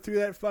to go through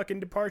that fucking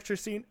departure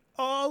scene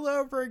all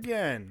over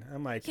again.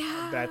 I'm like,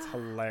 that's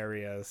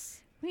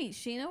hilarious. Wait,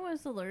 Sheena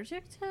was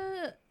allergic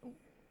to...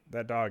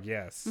 That dog,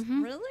 yes,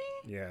 Really?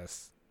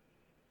 yes.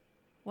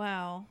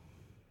 Wow.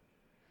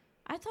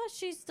 I thought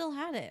she still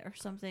had it or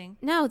something.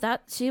 No,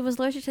 that she was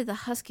allergic to the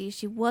husky.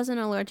 She wasn't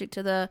allergic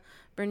to the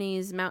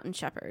Bernese Mountain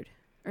Shepherd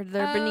or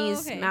the Oh,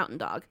 Bernese okay. Mountain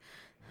Dog.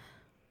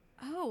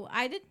 Oh,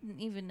 I didn't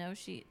even know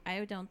she.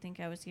 I don't think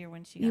I was here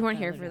when she. You got weren't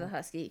the here other for the dog.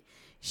 husky.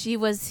 She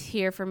was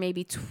here for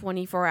maybe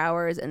 24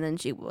 hours and then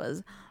she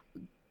was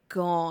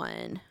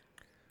gone.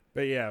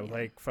 But yeah, Yeah.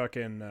 like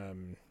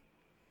fucking,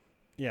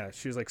 yeah,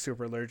 she was like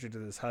super allergic to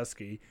this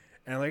husky.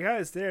 And like I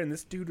was there and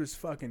this dude was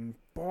fucking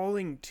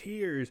bawling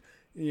tears,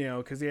 you know,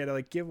 because he had to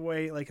like give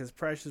away like his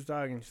precious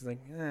dog. And she's like,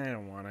 I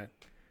don't want it.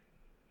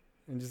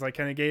 And just like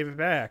kind of gave it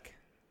back.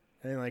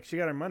 And like she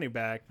got her money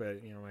back,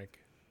 but you know, like,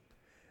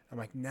 I'm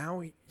like,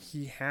 now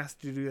he has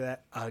to do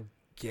that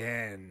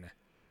again.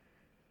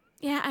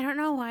 Yeah, I don't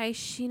know why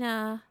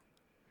Sheena.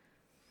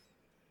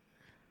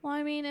 Well,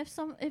 I mean, if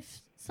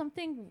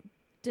something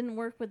didn't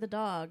work with the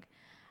dog,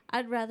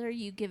 I'd rather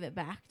you give it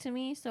back to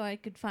me so I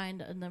could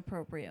find an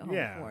appropriate home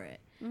Yeah. for it.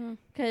 Mm,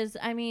 Because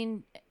I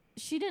mean,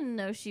 she didn't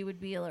know she would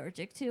be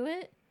allergic to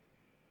it.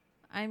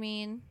 I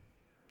mean,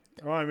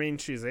 Well, I mean,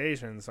 she's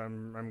Asian, so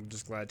I'm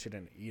just glad she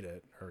didn't eat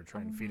it or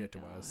try and Oh feed my it to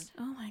us.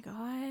 oh my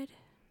god.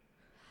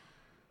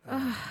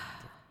 The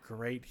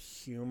great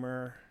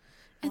humor.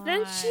 And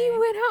then she why?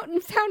 went out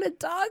and found a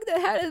dog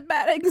that had as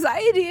bad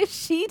anxiety as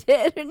she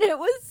did, and it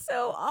was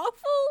so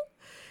awful.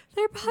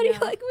 Their body Yeah.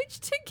 language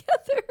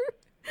together.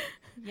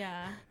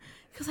 Yeah.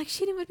 Because like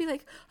Sheena would be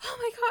like, "Oh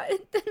my god," and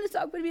then the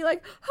dog would be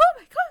like, "Oh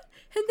my god,"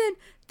 and then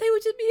they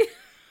would just be.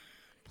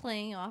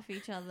 Playing off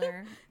each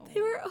other. They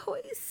were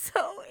always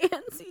so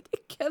antsy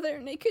together,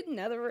 and they could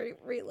never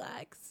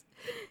relax.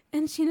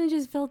 And Sheena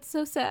just felt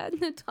so sad.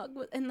 And the dog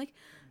was, and like,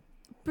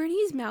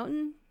 Bernese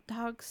Mountain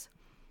Dogs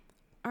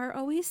are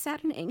always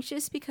sad and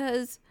anxious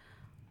because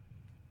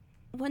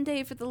one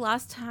day for the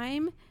last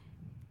time,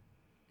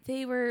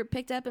 they were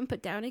picked up and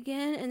put down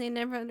again, and they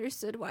never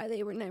understood why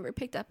they were never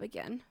picked up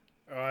again.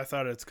 Oh, I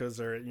thought it's because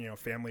their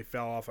family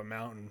fell off a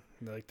mountain.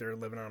 Like they're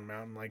living on a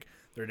mountain. Like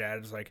their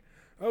dad is like,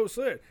 oh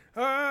shit,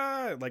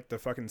 ah! Like the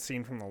fucking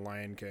scene from The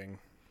Lion King.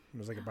 It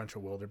was like a bunch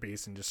of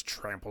wildebeest and just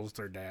tramples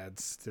their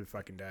dads to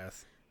fucking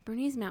death.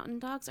 Bernese Mountain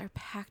Dogs are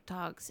pack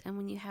dogs, and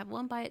when you have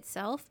one by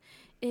itself,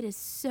 it is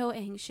so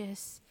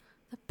anxious.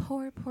 The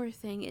poor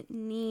thing, it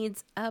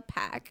needs a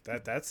pack.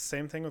 That's the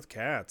same thing with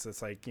cats.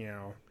 It's like,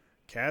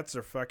 cats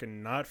are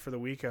fucking not for the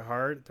weak at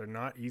heart. They're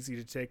not easy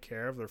to take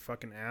care of. They're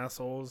fucking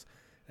assholes,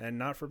 and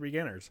not for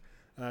beginners.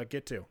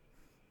 Get to.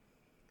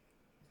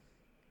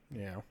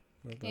 Yeah,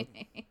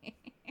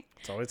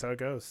 it's always how it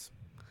goes.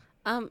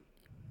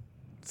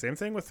 Same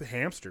thing with the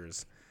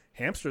hamsters.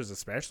 Hamsters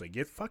especially.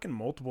 Get fucking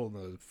multiple of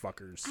those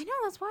fuckers. I know,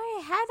 that's why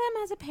I had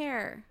them as a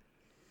pair.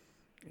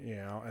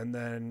 And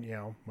then,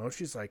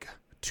 Mochi's like,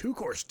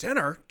 2-course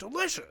dinner?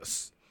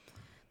 Delicious.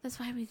 That's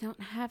why we don't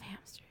have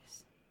hamsters.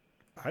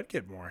 I'd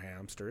get more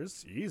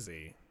hamsters.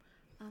 Easy.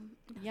 No,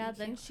 Yeah, thank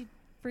then you. she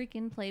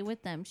freaking play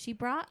with them. She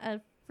brought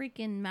a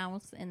freaking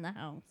mouse in the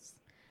house.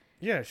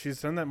 Yeah,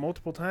 she's done that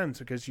multiple times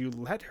because you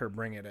let her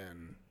bring it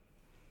in.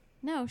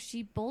 No,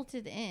 she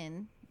bolted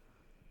in.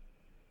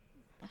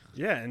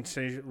 Yeah, and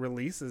she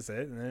releases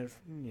it, and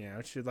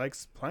then, she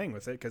likes playing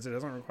with it because it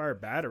doesn't require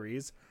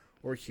batteries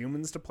or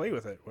humans to play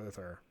with it with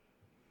her.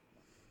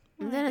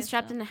 And I then it's guess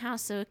trapped so. in the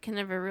house, so it can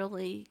never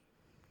really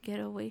get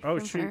away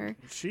Oh, from her.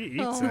 she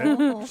eats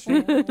Oh.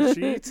 it.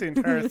 She eats the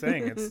entire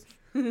thing.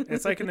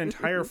 It's like an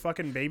entire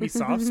fucking baby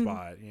soft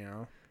spot,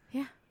 Yeah.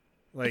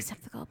 Like,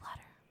 Except the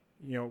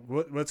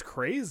gallbladder. what's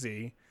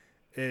crazy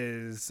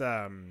is,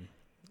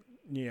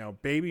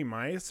 baby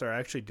mice are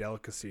actually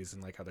delicacies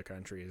in like other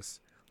countries.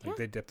 Like Yeah.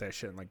 they dip that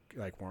shit in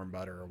like warm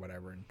butter or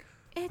whatever, and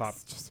It's Pop.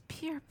 just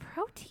pure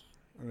protein.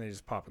 they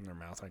just pop in their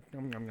mouth like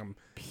nom nom nom.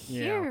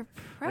 Pure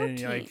protein. And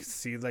you like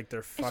see like their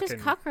it's fucking just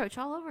cockroach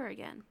all over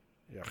again.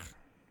 Ugh,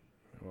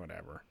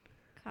 whatever.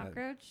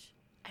 Cockroach?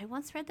 I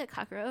once read that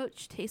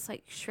cockroach tastes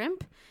like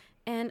shrimp,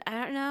 and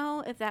I don't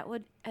know if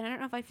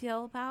I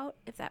feel about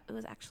if that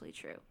was actually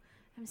true.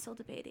 I'm still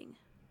debating.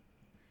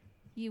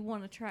 You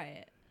want to try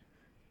it?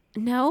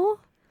 No,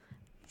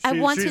 I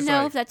want to she's know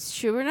like- if that's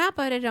true or not,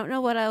 but I don't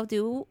know what I'll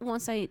do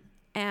once I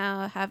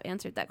have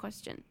answered that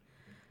question.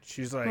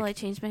 She's Will I like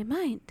change my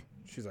mind?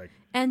 she's like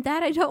And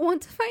that I don't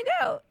want to find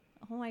out.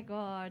 Oh my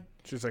god.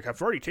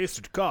 I've already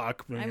tasted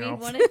cock. But, I you mean, know.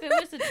 what if it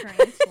was a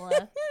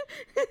tarantula?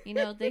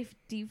 They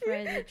deep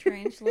fry the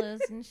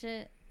tarantulas and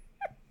shit.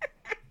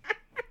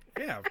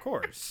 Yeah, of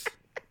course.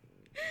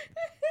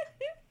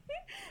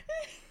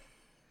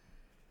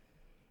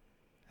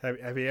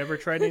 Have you ever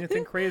tried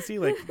anything crazy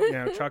like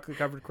chocolate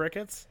covered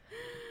crickets?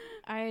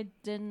 I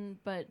didn't,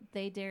 but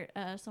they dared.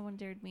 Someone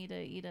dared me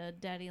to eat a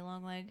daddy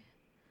long leg.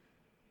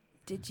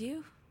 Did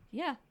you?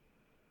 Yeah,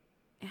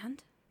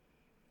 And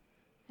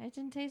it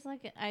didn't taste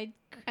like it. I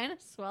kind of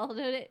swallowed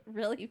it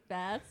really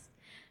fast,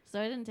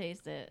 so I didn't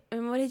taste it.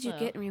 what did you So-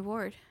 get in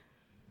reward?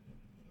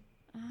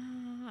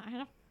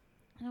 I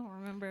don't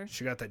remember.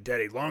 She got that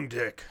daddy long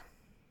dick.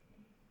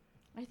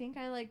 I think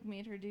I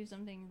made her do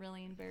something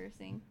really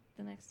embarrassing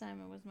the next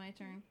time it was my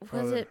turn.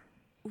 Was Oh, it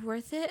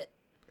worth it?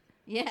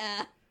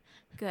 Yeah,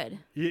 Good.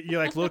 You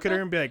like look at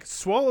her and be like,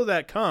 swallow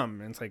that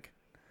cum, and it's like,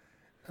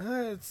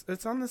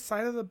 it's on the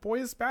side of the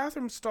boys'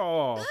 bathroom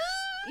stall.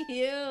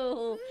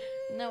 Ew.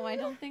 No, I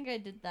don't think I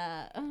did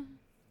that.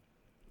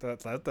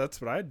 That's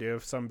what I do.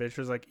 If some bitch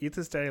was like, eat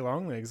this daddy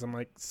long legs, I'm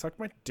like, suck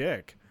my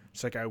dick.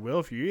 She's like, I will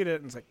if you eat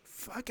it. And it's like,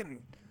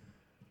 fucking.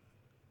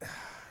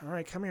 All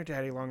right, come here,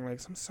 daddy long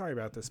legs. I'm sorry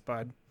about this,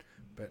 bud,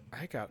 but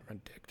I got my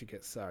dick to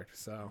get sucked.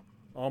 So,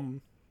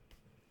 and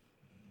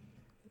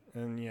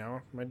you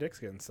know, my dick's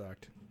getting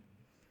sucked.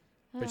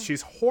 But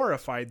she's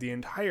horrified the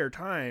entire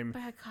time.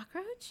 By a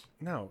cockroach?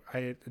 No,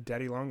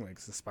 daddy long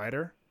legs, the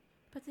spider.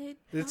 But they.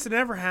 It's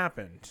never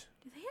happened.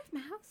 Do they have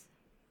mouths?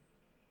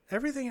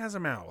 Everything has a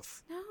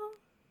mouth. No.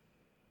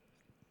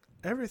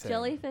 Everything.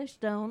 Jellyfish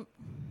don't.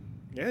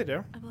 Yeah, they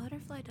do. A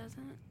butterfly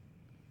doesn't.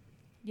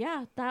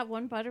 Yeah, that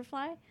one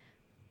butterfly,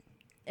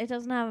 it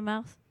doesn't have a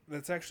mouth.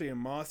 That's actually a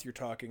moth you're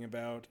talking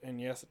about, and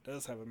yes, it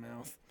does have a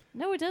mouth.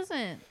 No, it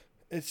doesn't.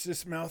 Its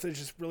just mouth is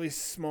just really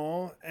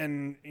small,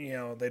 and you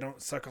know they don't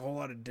suck a whole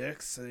lot of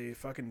dicks, so they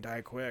fucking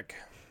die quick.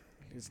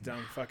 These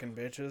dumb fucking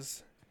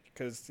bitches,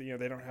 because you know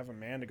they don't have a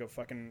man to go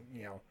fucking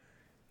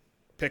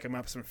pick them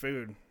up some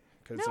food.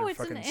 Cause No, they're it's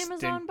an fucking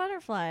Amazon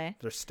butterfly.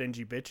 They're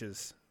stingy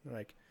bitches. They're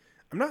like,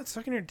 I'm not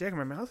sucking your dick.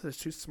 My mouth is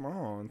too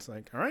small. And it's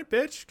like, all right,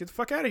 bitch, get the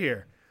fuck out of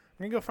here.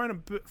 I'm gonna go find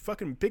a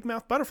fucking big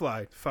mouth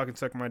butterfly to fucking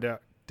suck my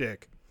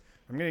dick.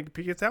 I'm gonna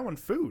get that one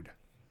food.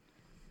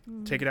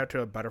 Take it out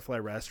to a butterfly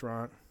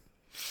restaurant.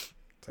 It's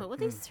What would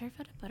they serve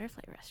at a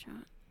butterfly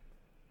restaurant?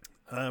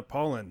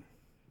 pollen.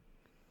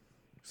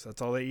 So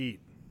that's all they eat,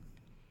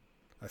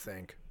 I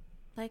think.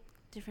 Like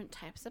different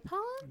types of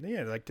pollen?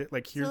 Yeah,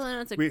 like here's So then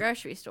it's a we,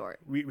 grocery store.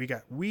 we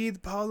got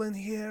weed pollen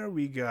here.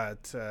 We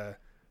got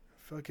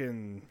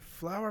fucking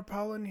flower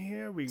pollen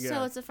here. We got.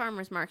 So it's a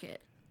farmer's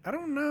market. I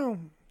don't know.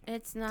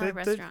 It's not The- a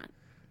restaurant.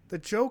 The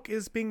joke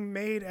is being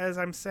made as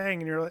I'm saying,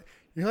 and you're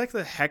like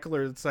the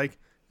heckler. It's like,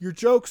 your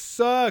joke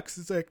sucks.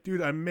 It's like,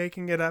 dude, I'm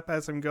making it up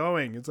as I'm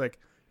going. It's like,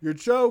 your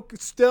joke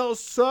still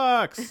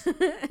sucks.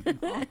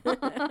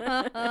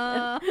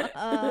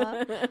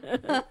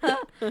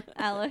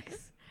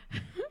 Alex.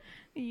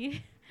 Yeah.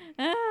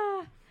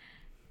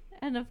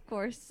 And of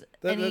course,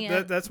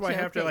 That's why I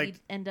have to that like. you'd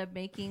end up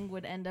making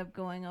would end up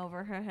going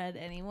over her head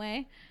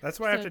anyway. That's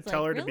why I have So to it's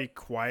tell like, her to really? be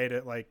quiet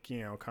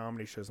at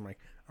comedy shows. I'm like,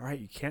 all right,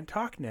 you can't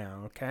talk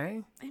now,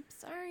 okay? I'm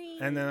sorry.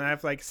 And then I have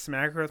to like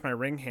smack her with my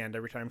ring hand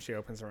every time she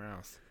opens her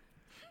mouth.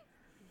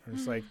 I'm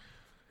just like,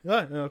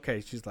 oh,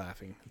 okay, she's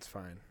laughing. It's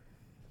fine.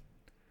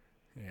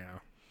 Yeah,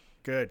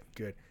 good.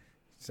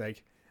 It's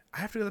like, I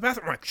have to go to the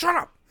bathroom. I'm like, shut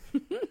up.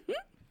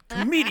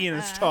 Comedian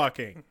is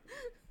talking.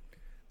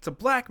 It's a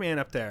black man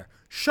up there.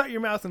 Shut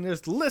your mouth and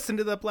just listen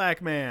to the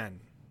black man.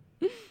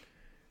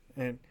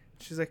 And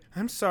she's like,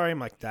 I'm sorry. I'm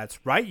like,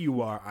 that's right,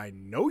 you are. I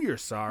know you're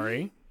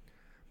sorry,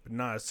 but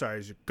not as sorry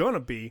as you're gonna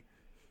be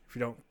if you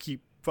don't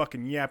keep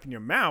fucking yapping your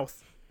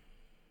mouth.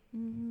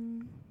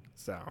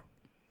 So,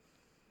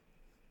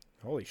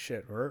 holy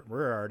shit, we're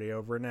already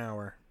over an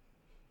hour.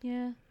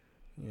 Yeah.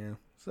 Yeah.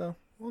 So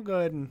we'll go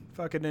ahead and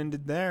fucking end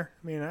it there.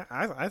 I mean,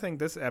 I think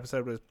this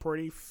episode was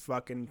pretty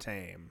fucking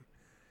tame.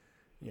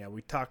 Yeah,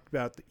 we talked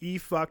about the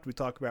E-fucked. We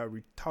talked about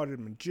retarded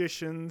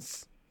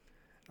magicians.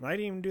 And I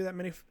didn't even do that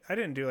many. I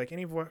didn't do like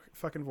any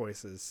fucking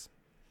voices.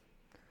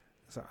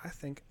 So I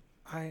think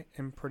I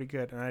am pretty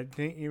good. And I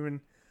didn't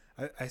even.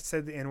 I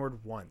said the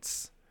N-word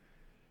once.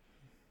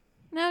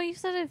 No, you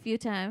said it a few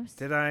times.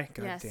 Did I?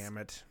 God Yes. damn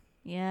it.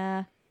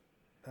 Yeah.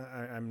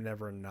 I'm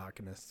never not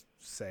going to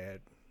say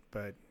it.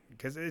 But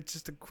because it's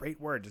just a great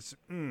word. It's,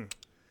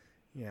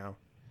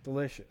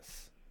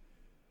 delicious.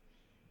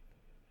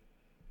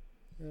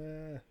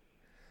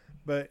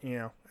 But,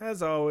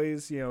 as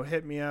always,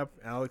 hit me up,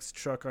 Alex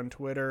Chuck on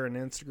Twitter and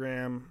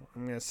Instagram.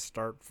 I'm going to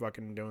start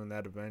fucking doing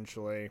that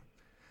eventually.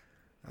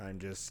 I'm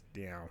just,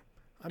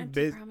 I'm Empty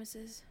busy.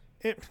 promises.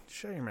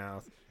 Shut your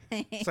mouth.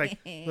 It's like,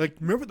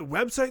 remember the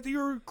website that you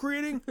were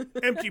creating?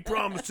 Empty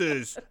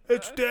promises.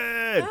 It's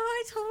dead. Oh,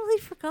 I totally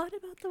forgot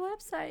about the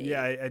website.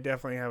 Yeah, I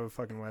definitely have a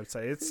fucking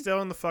website. It's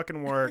still in the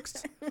fucking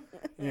works.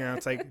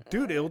 It's like,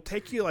 dude, it'll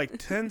take you like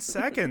 10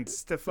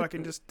 seconds to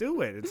fucking just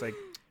do it. It's like,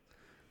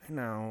 I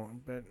know,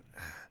 but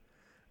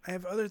I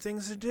have other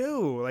things to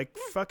do. Like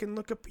fucking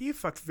look up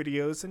E-fucked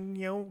videos and,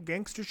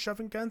 gangsters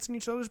shoving guns in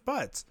each other's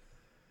butts.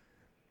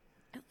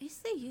 At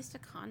least they used a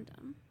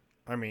condom.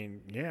 I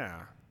mean,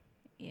 yeah.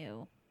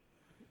 Ew.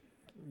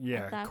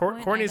 Yeah. At that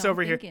point, Courtney's I don't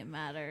over here. think it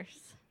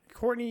matters.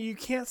 Courtney, you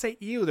can't say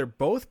ew. They're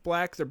both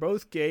black. They're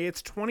both gay.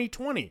 It's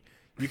 2020.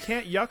 You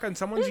can't yuck on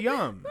someone's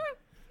yum.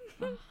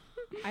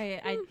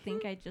 I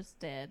think I just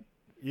did.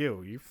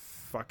 Ew, you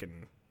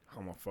fucking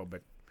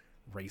homophobic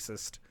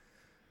racist.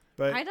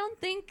 But I don't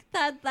think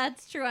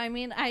that's true. I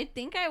mean, I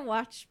think I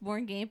watched more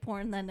gay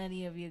porn than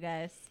any of you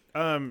guys.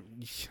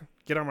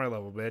 get on my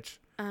level, bitch.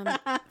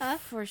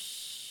 For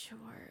sure.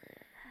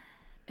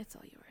 It's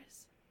all yours.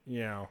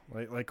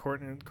 Like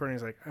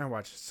Courtney's like, I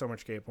watch so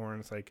much gay porn.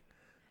 It's like,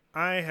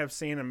 I have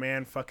seen a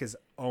man fuck his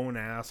own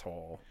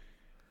asshole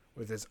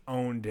with his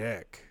own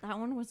dick. That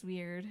one was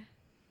weird.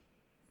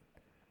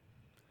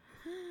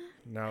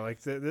 No, like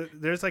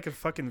there's like a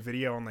fucking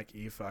video on like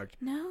eFucked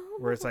No.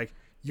 where it's like,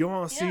 you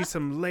want to see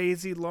some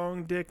lazy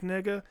long dick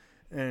nigga?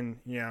 And,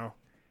 you know,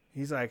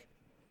 he's like,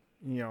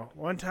 you know,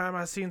 one time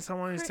I seen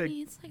someone, he's like,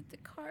 Courtney, it's like the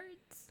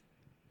cards.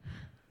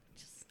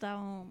 Just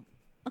don't.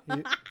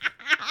 You-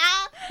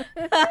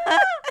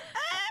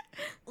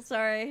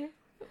 Sorry.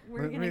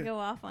 We're Let gonna me- go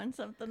off on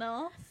something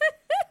else.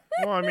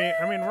 well, I mean,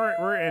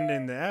 we're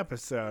ending the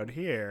episode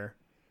here.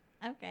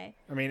 Okay.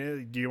 I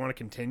mean, do you want to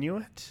continue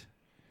it?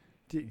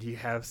 Do you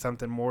have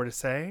something more to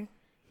say?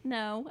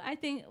 No, I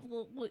think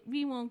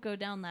we won't go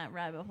down that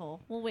rabbit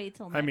hole. We'll wait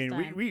till next I mean,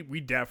 time. we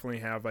definitely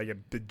have like a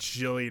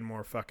bajillion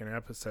more fucking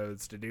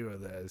episodes to do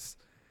with this,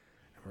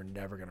 and we're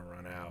never gonna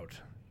run out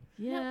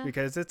yeah.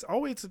 because it's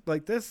always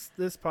like this.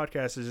 This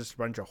podcast is just a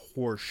bunch of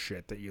horse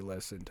shit that you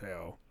listen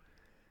to,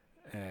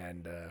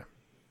 and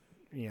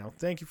you know,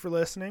 thank you for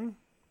listening.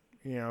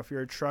 You know, if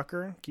you're a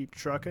trucker, keep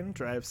trucking,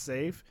 drive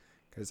safe,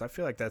 because I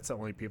feel like that's the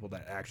only people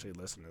that actually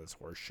listen to this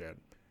horse shit.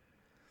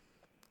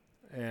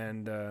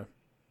 And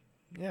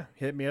yeah,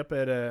 hit me up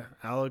at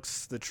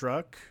Alex the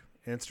Truck,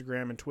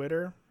 Instagram and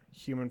Twitter,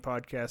 Human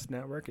Podcast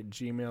Network at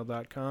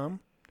gmail.com.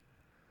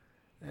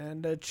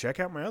 And check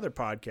out my other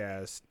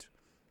podcast,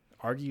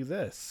 Argue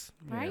This.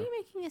 Why are you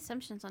making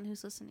assumptions on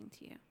who's listening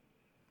to you?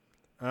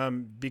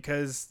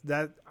 Because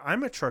that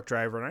I'm a truck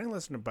driver and I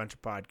listen to a bunch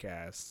of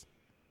podcasts.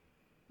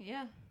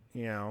 Yeah.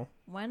 You know,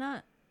 Why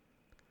not?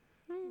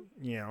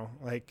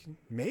 like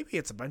maybe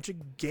it's a bunch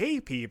of gay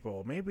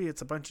people, maybe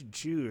it's a bunch of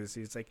Jews.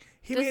 It's like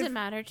Does it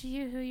matter to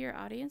you who your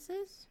audience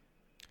is?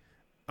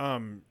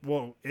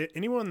 Well,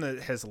 anyone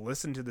that has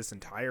listened to this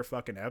entire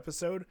fucking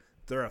episode,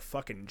 they're a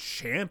fucking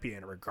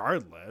champion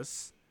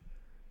regardless.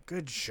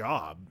 Good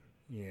job.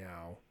 You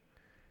know,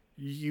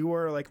 you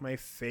are like my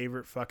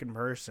favorite fucking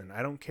person.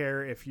 I don't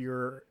care if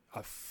you're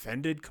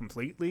offended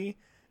completely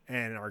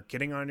and are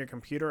getting on your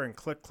computer and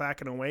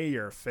click-clacking away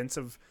your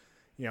offensive,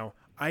 you know,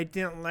 I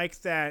didn't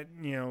like that,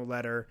 you know,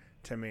 letter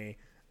to me.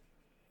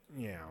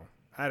 You know,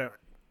 I don't,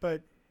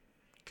 but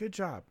good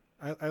job.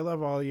 I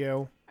love all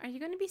you. Are you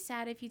going to be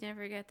sad if you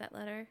never get that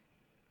letter?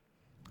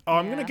 Oh,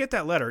 I'm going Yeah. to get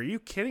that letter. Are you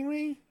kidding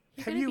me?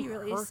 You're going to be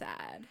really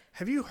sad.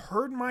 Have you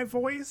heard my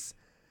voice?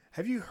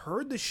 Have you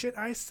heard the shit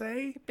I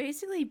say?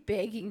 Basically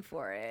begging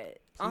for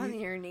it on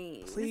Please- your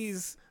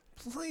knees.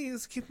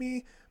 Please give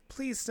me,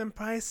 please,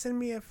 senpai, send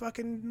me a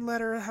fucking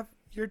letter of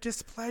your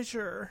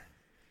displeasure.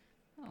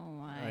 Oh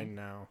my. I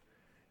know.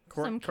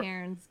 Some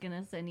Karen's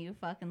gonna send you a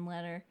fucking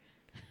letter.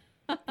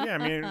 Yeah, I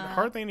mean,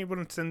 hardly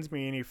anyone sends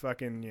me any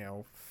fucking, you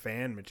know,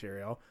 fan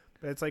material.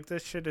 But it's like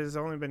this shit has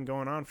only been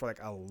going on for like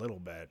a little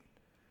bit.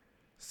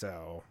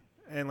 So,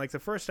 and like the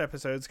first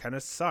episodes kind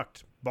of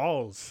sucked.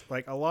 Balls.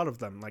 Like a lot of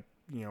them. Like,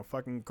 you know,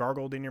 fucking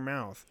gargled in your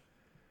mouth.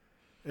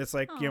 It's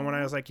like, you know, when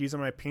I was like using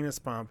my penis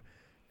pump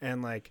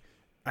and like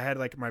I had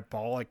like my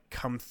ball like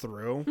come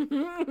through.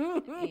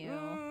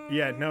 Ew.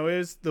 Yeah, no, it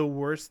was the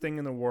worst thing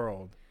in the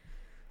world.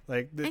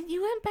 Like, And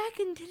you went back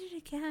and did it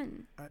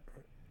again.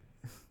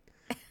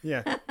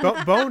 yeah,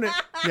 bone it,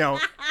 you know,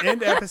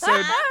 end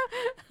episode.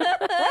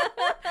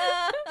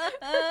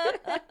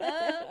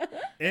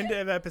 End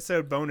of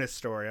episode bonus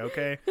story,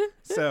 okay?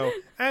 So,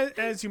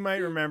 as you might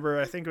remember,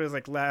 I think it was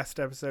like last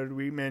episode,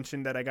 we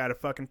mentioned that I got a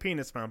fucking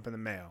penis pump in the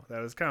mail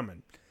that was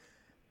coming.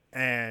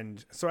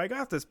 And so I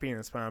got this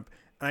penis pump,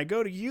 and I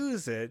go to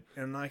use it,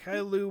 and like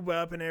I lube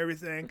up and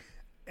everything,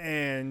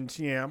 and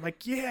yeah, I'm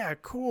like, yeah,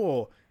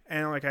 cool.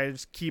 And like I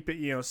just keep it,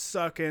 you know,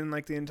 sucking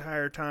like the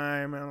entire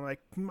time, and I'm like,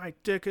 my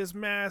dick is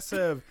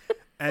massive.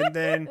 And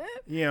then,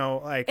 you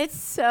know, like It's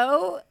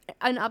so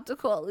an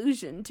optical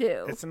illusion,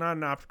 too. it's not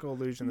an optical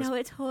illusion. No,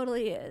 it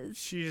totally is.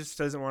 She just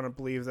doesn't want to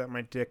believe that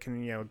my dick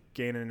can, you know,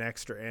 gain an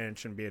extra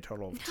inch and be a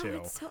total of No, 2.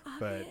 it's so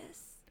but,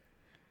 obvious.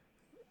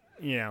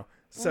 you know, Well,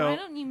 so why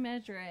don't you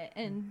measure it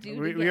and do it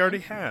we again? already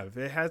have.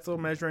 It has little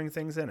measuring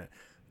things in it.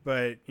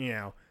 But, you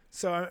know,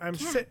 so I'm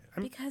Yeah,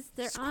 I'm because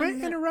they're just on quit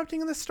the...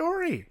 interrupting the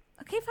story.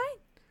 Okay,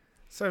 fine.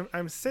 So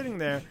I'm sitting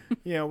there,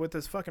 you know, with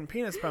this fucking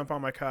penis pump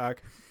on my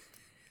cock,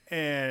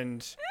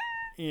 and,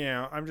 you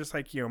know, I'm just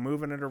like, you know,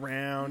 moving it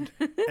around,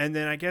 and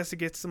then I guess it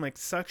gets some like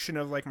suction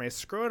of like my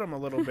scrotum a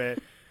little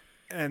bit,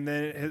 and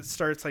then it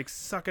starts like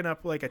sucking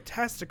up like a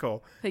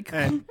testicle, Like,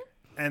 and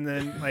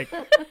then like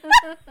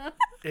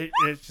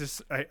it's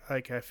just I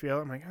feel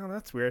it, I'm like, oh,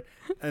 that's weird,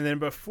 and then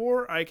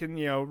before I can,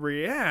 you know,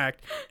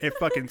 react, it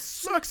fucking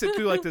sucks it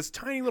through like this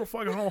tiny little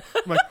fucking hole.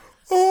 I'm like,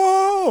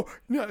 oh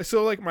no!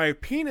 So like my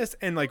penis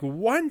and like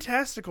one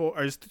testicle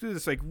are just through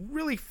this like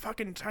really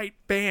fucking tight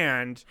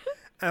band,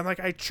 and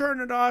like I churn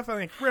it off and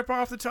like rip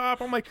off the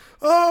top. I'm like,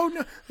 oh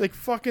no! Like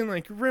fucking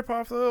like rip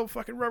off the little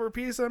fucking rubber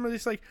piece. And I'm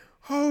just like,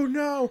 oh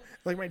no!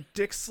 Like my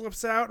dick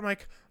slips out.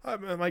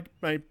 I'm like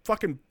my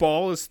fucking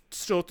ball is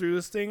still through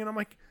this thing, and I'm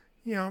like,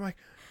 you know,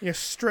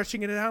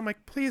 stretching it out. I'm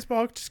like, please,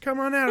 ball, just come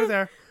on out of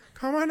there.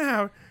 Come on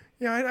out.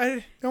 Yeah,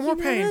 I no more you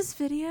know pain. those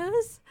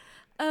videos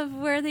of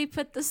where they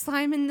put the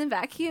slime in the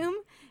vacuum,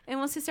 and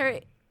once they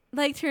start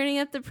like turning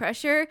up the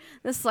pressure,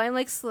 the slime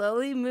like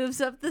slowly moves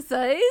up the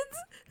sides?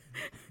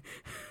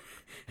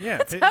 Yeah,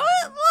 That's how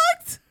it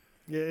looked.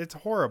 yeah, it's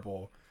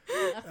horrible.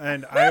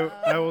 And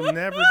I will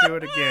never do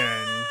it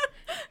again,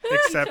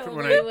 except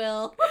when Totally I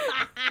will.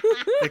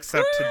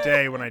 except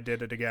today when I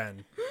did it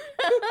again.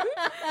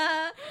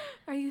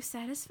 Are you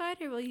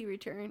satisfied or will you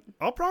return?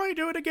 I'll probably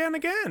do it again.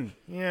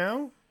 You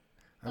know,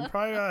 I'm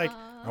probably like,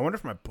 I wonder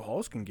if my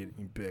balls can get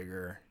any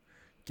bigger,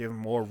 give them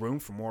more room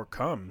for more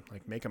cum,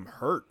 like make them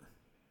hurt.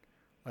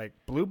 Like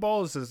blue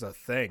balls is a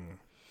thing.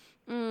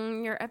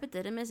 Your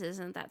epididymis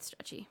isn't that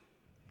stretchy.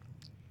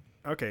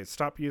 Okay,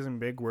 stop using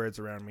big words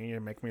around me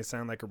and make me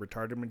sound like a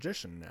retarded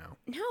magician now.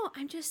 No,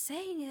 I'm just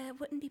saying it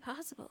wouldn't be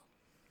possible.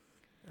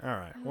 All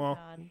right, Oh, well,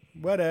 God.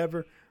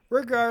 whatever.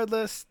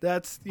 Regardless,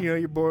 that's,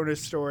 your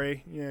bonus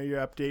story, your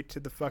update to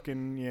the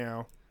fucking,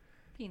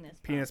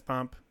 penis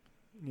pump.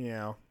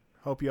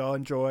 Hope you all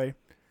enjoy,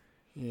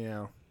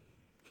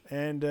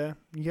 And,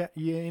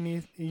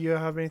 you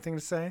have anything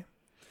to say?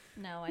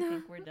 No, I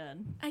think we're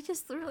done. I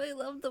just really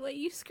loved the way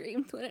you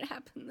screamed when it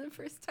happened the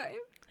first time.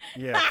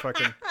 Yeah,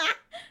 fucking.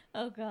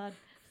 Oh, God.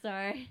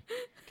 Sorry.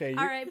 Okay.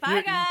 All right.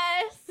 Bye,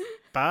 guys.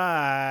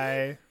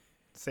 Bye.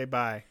 Say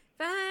bye.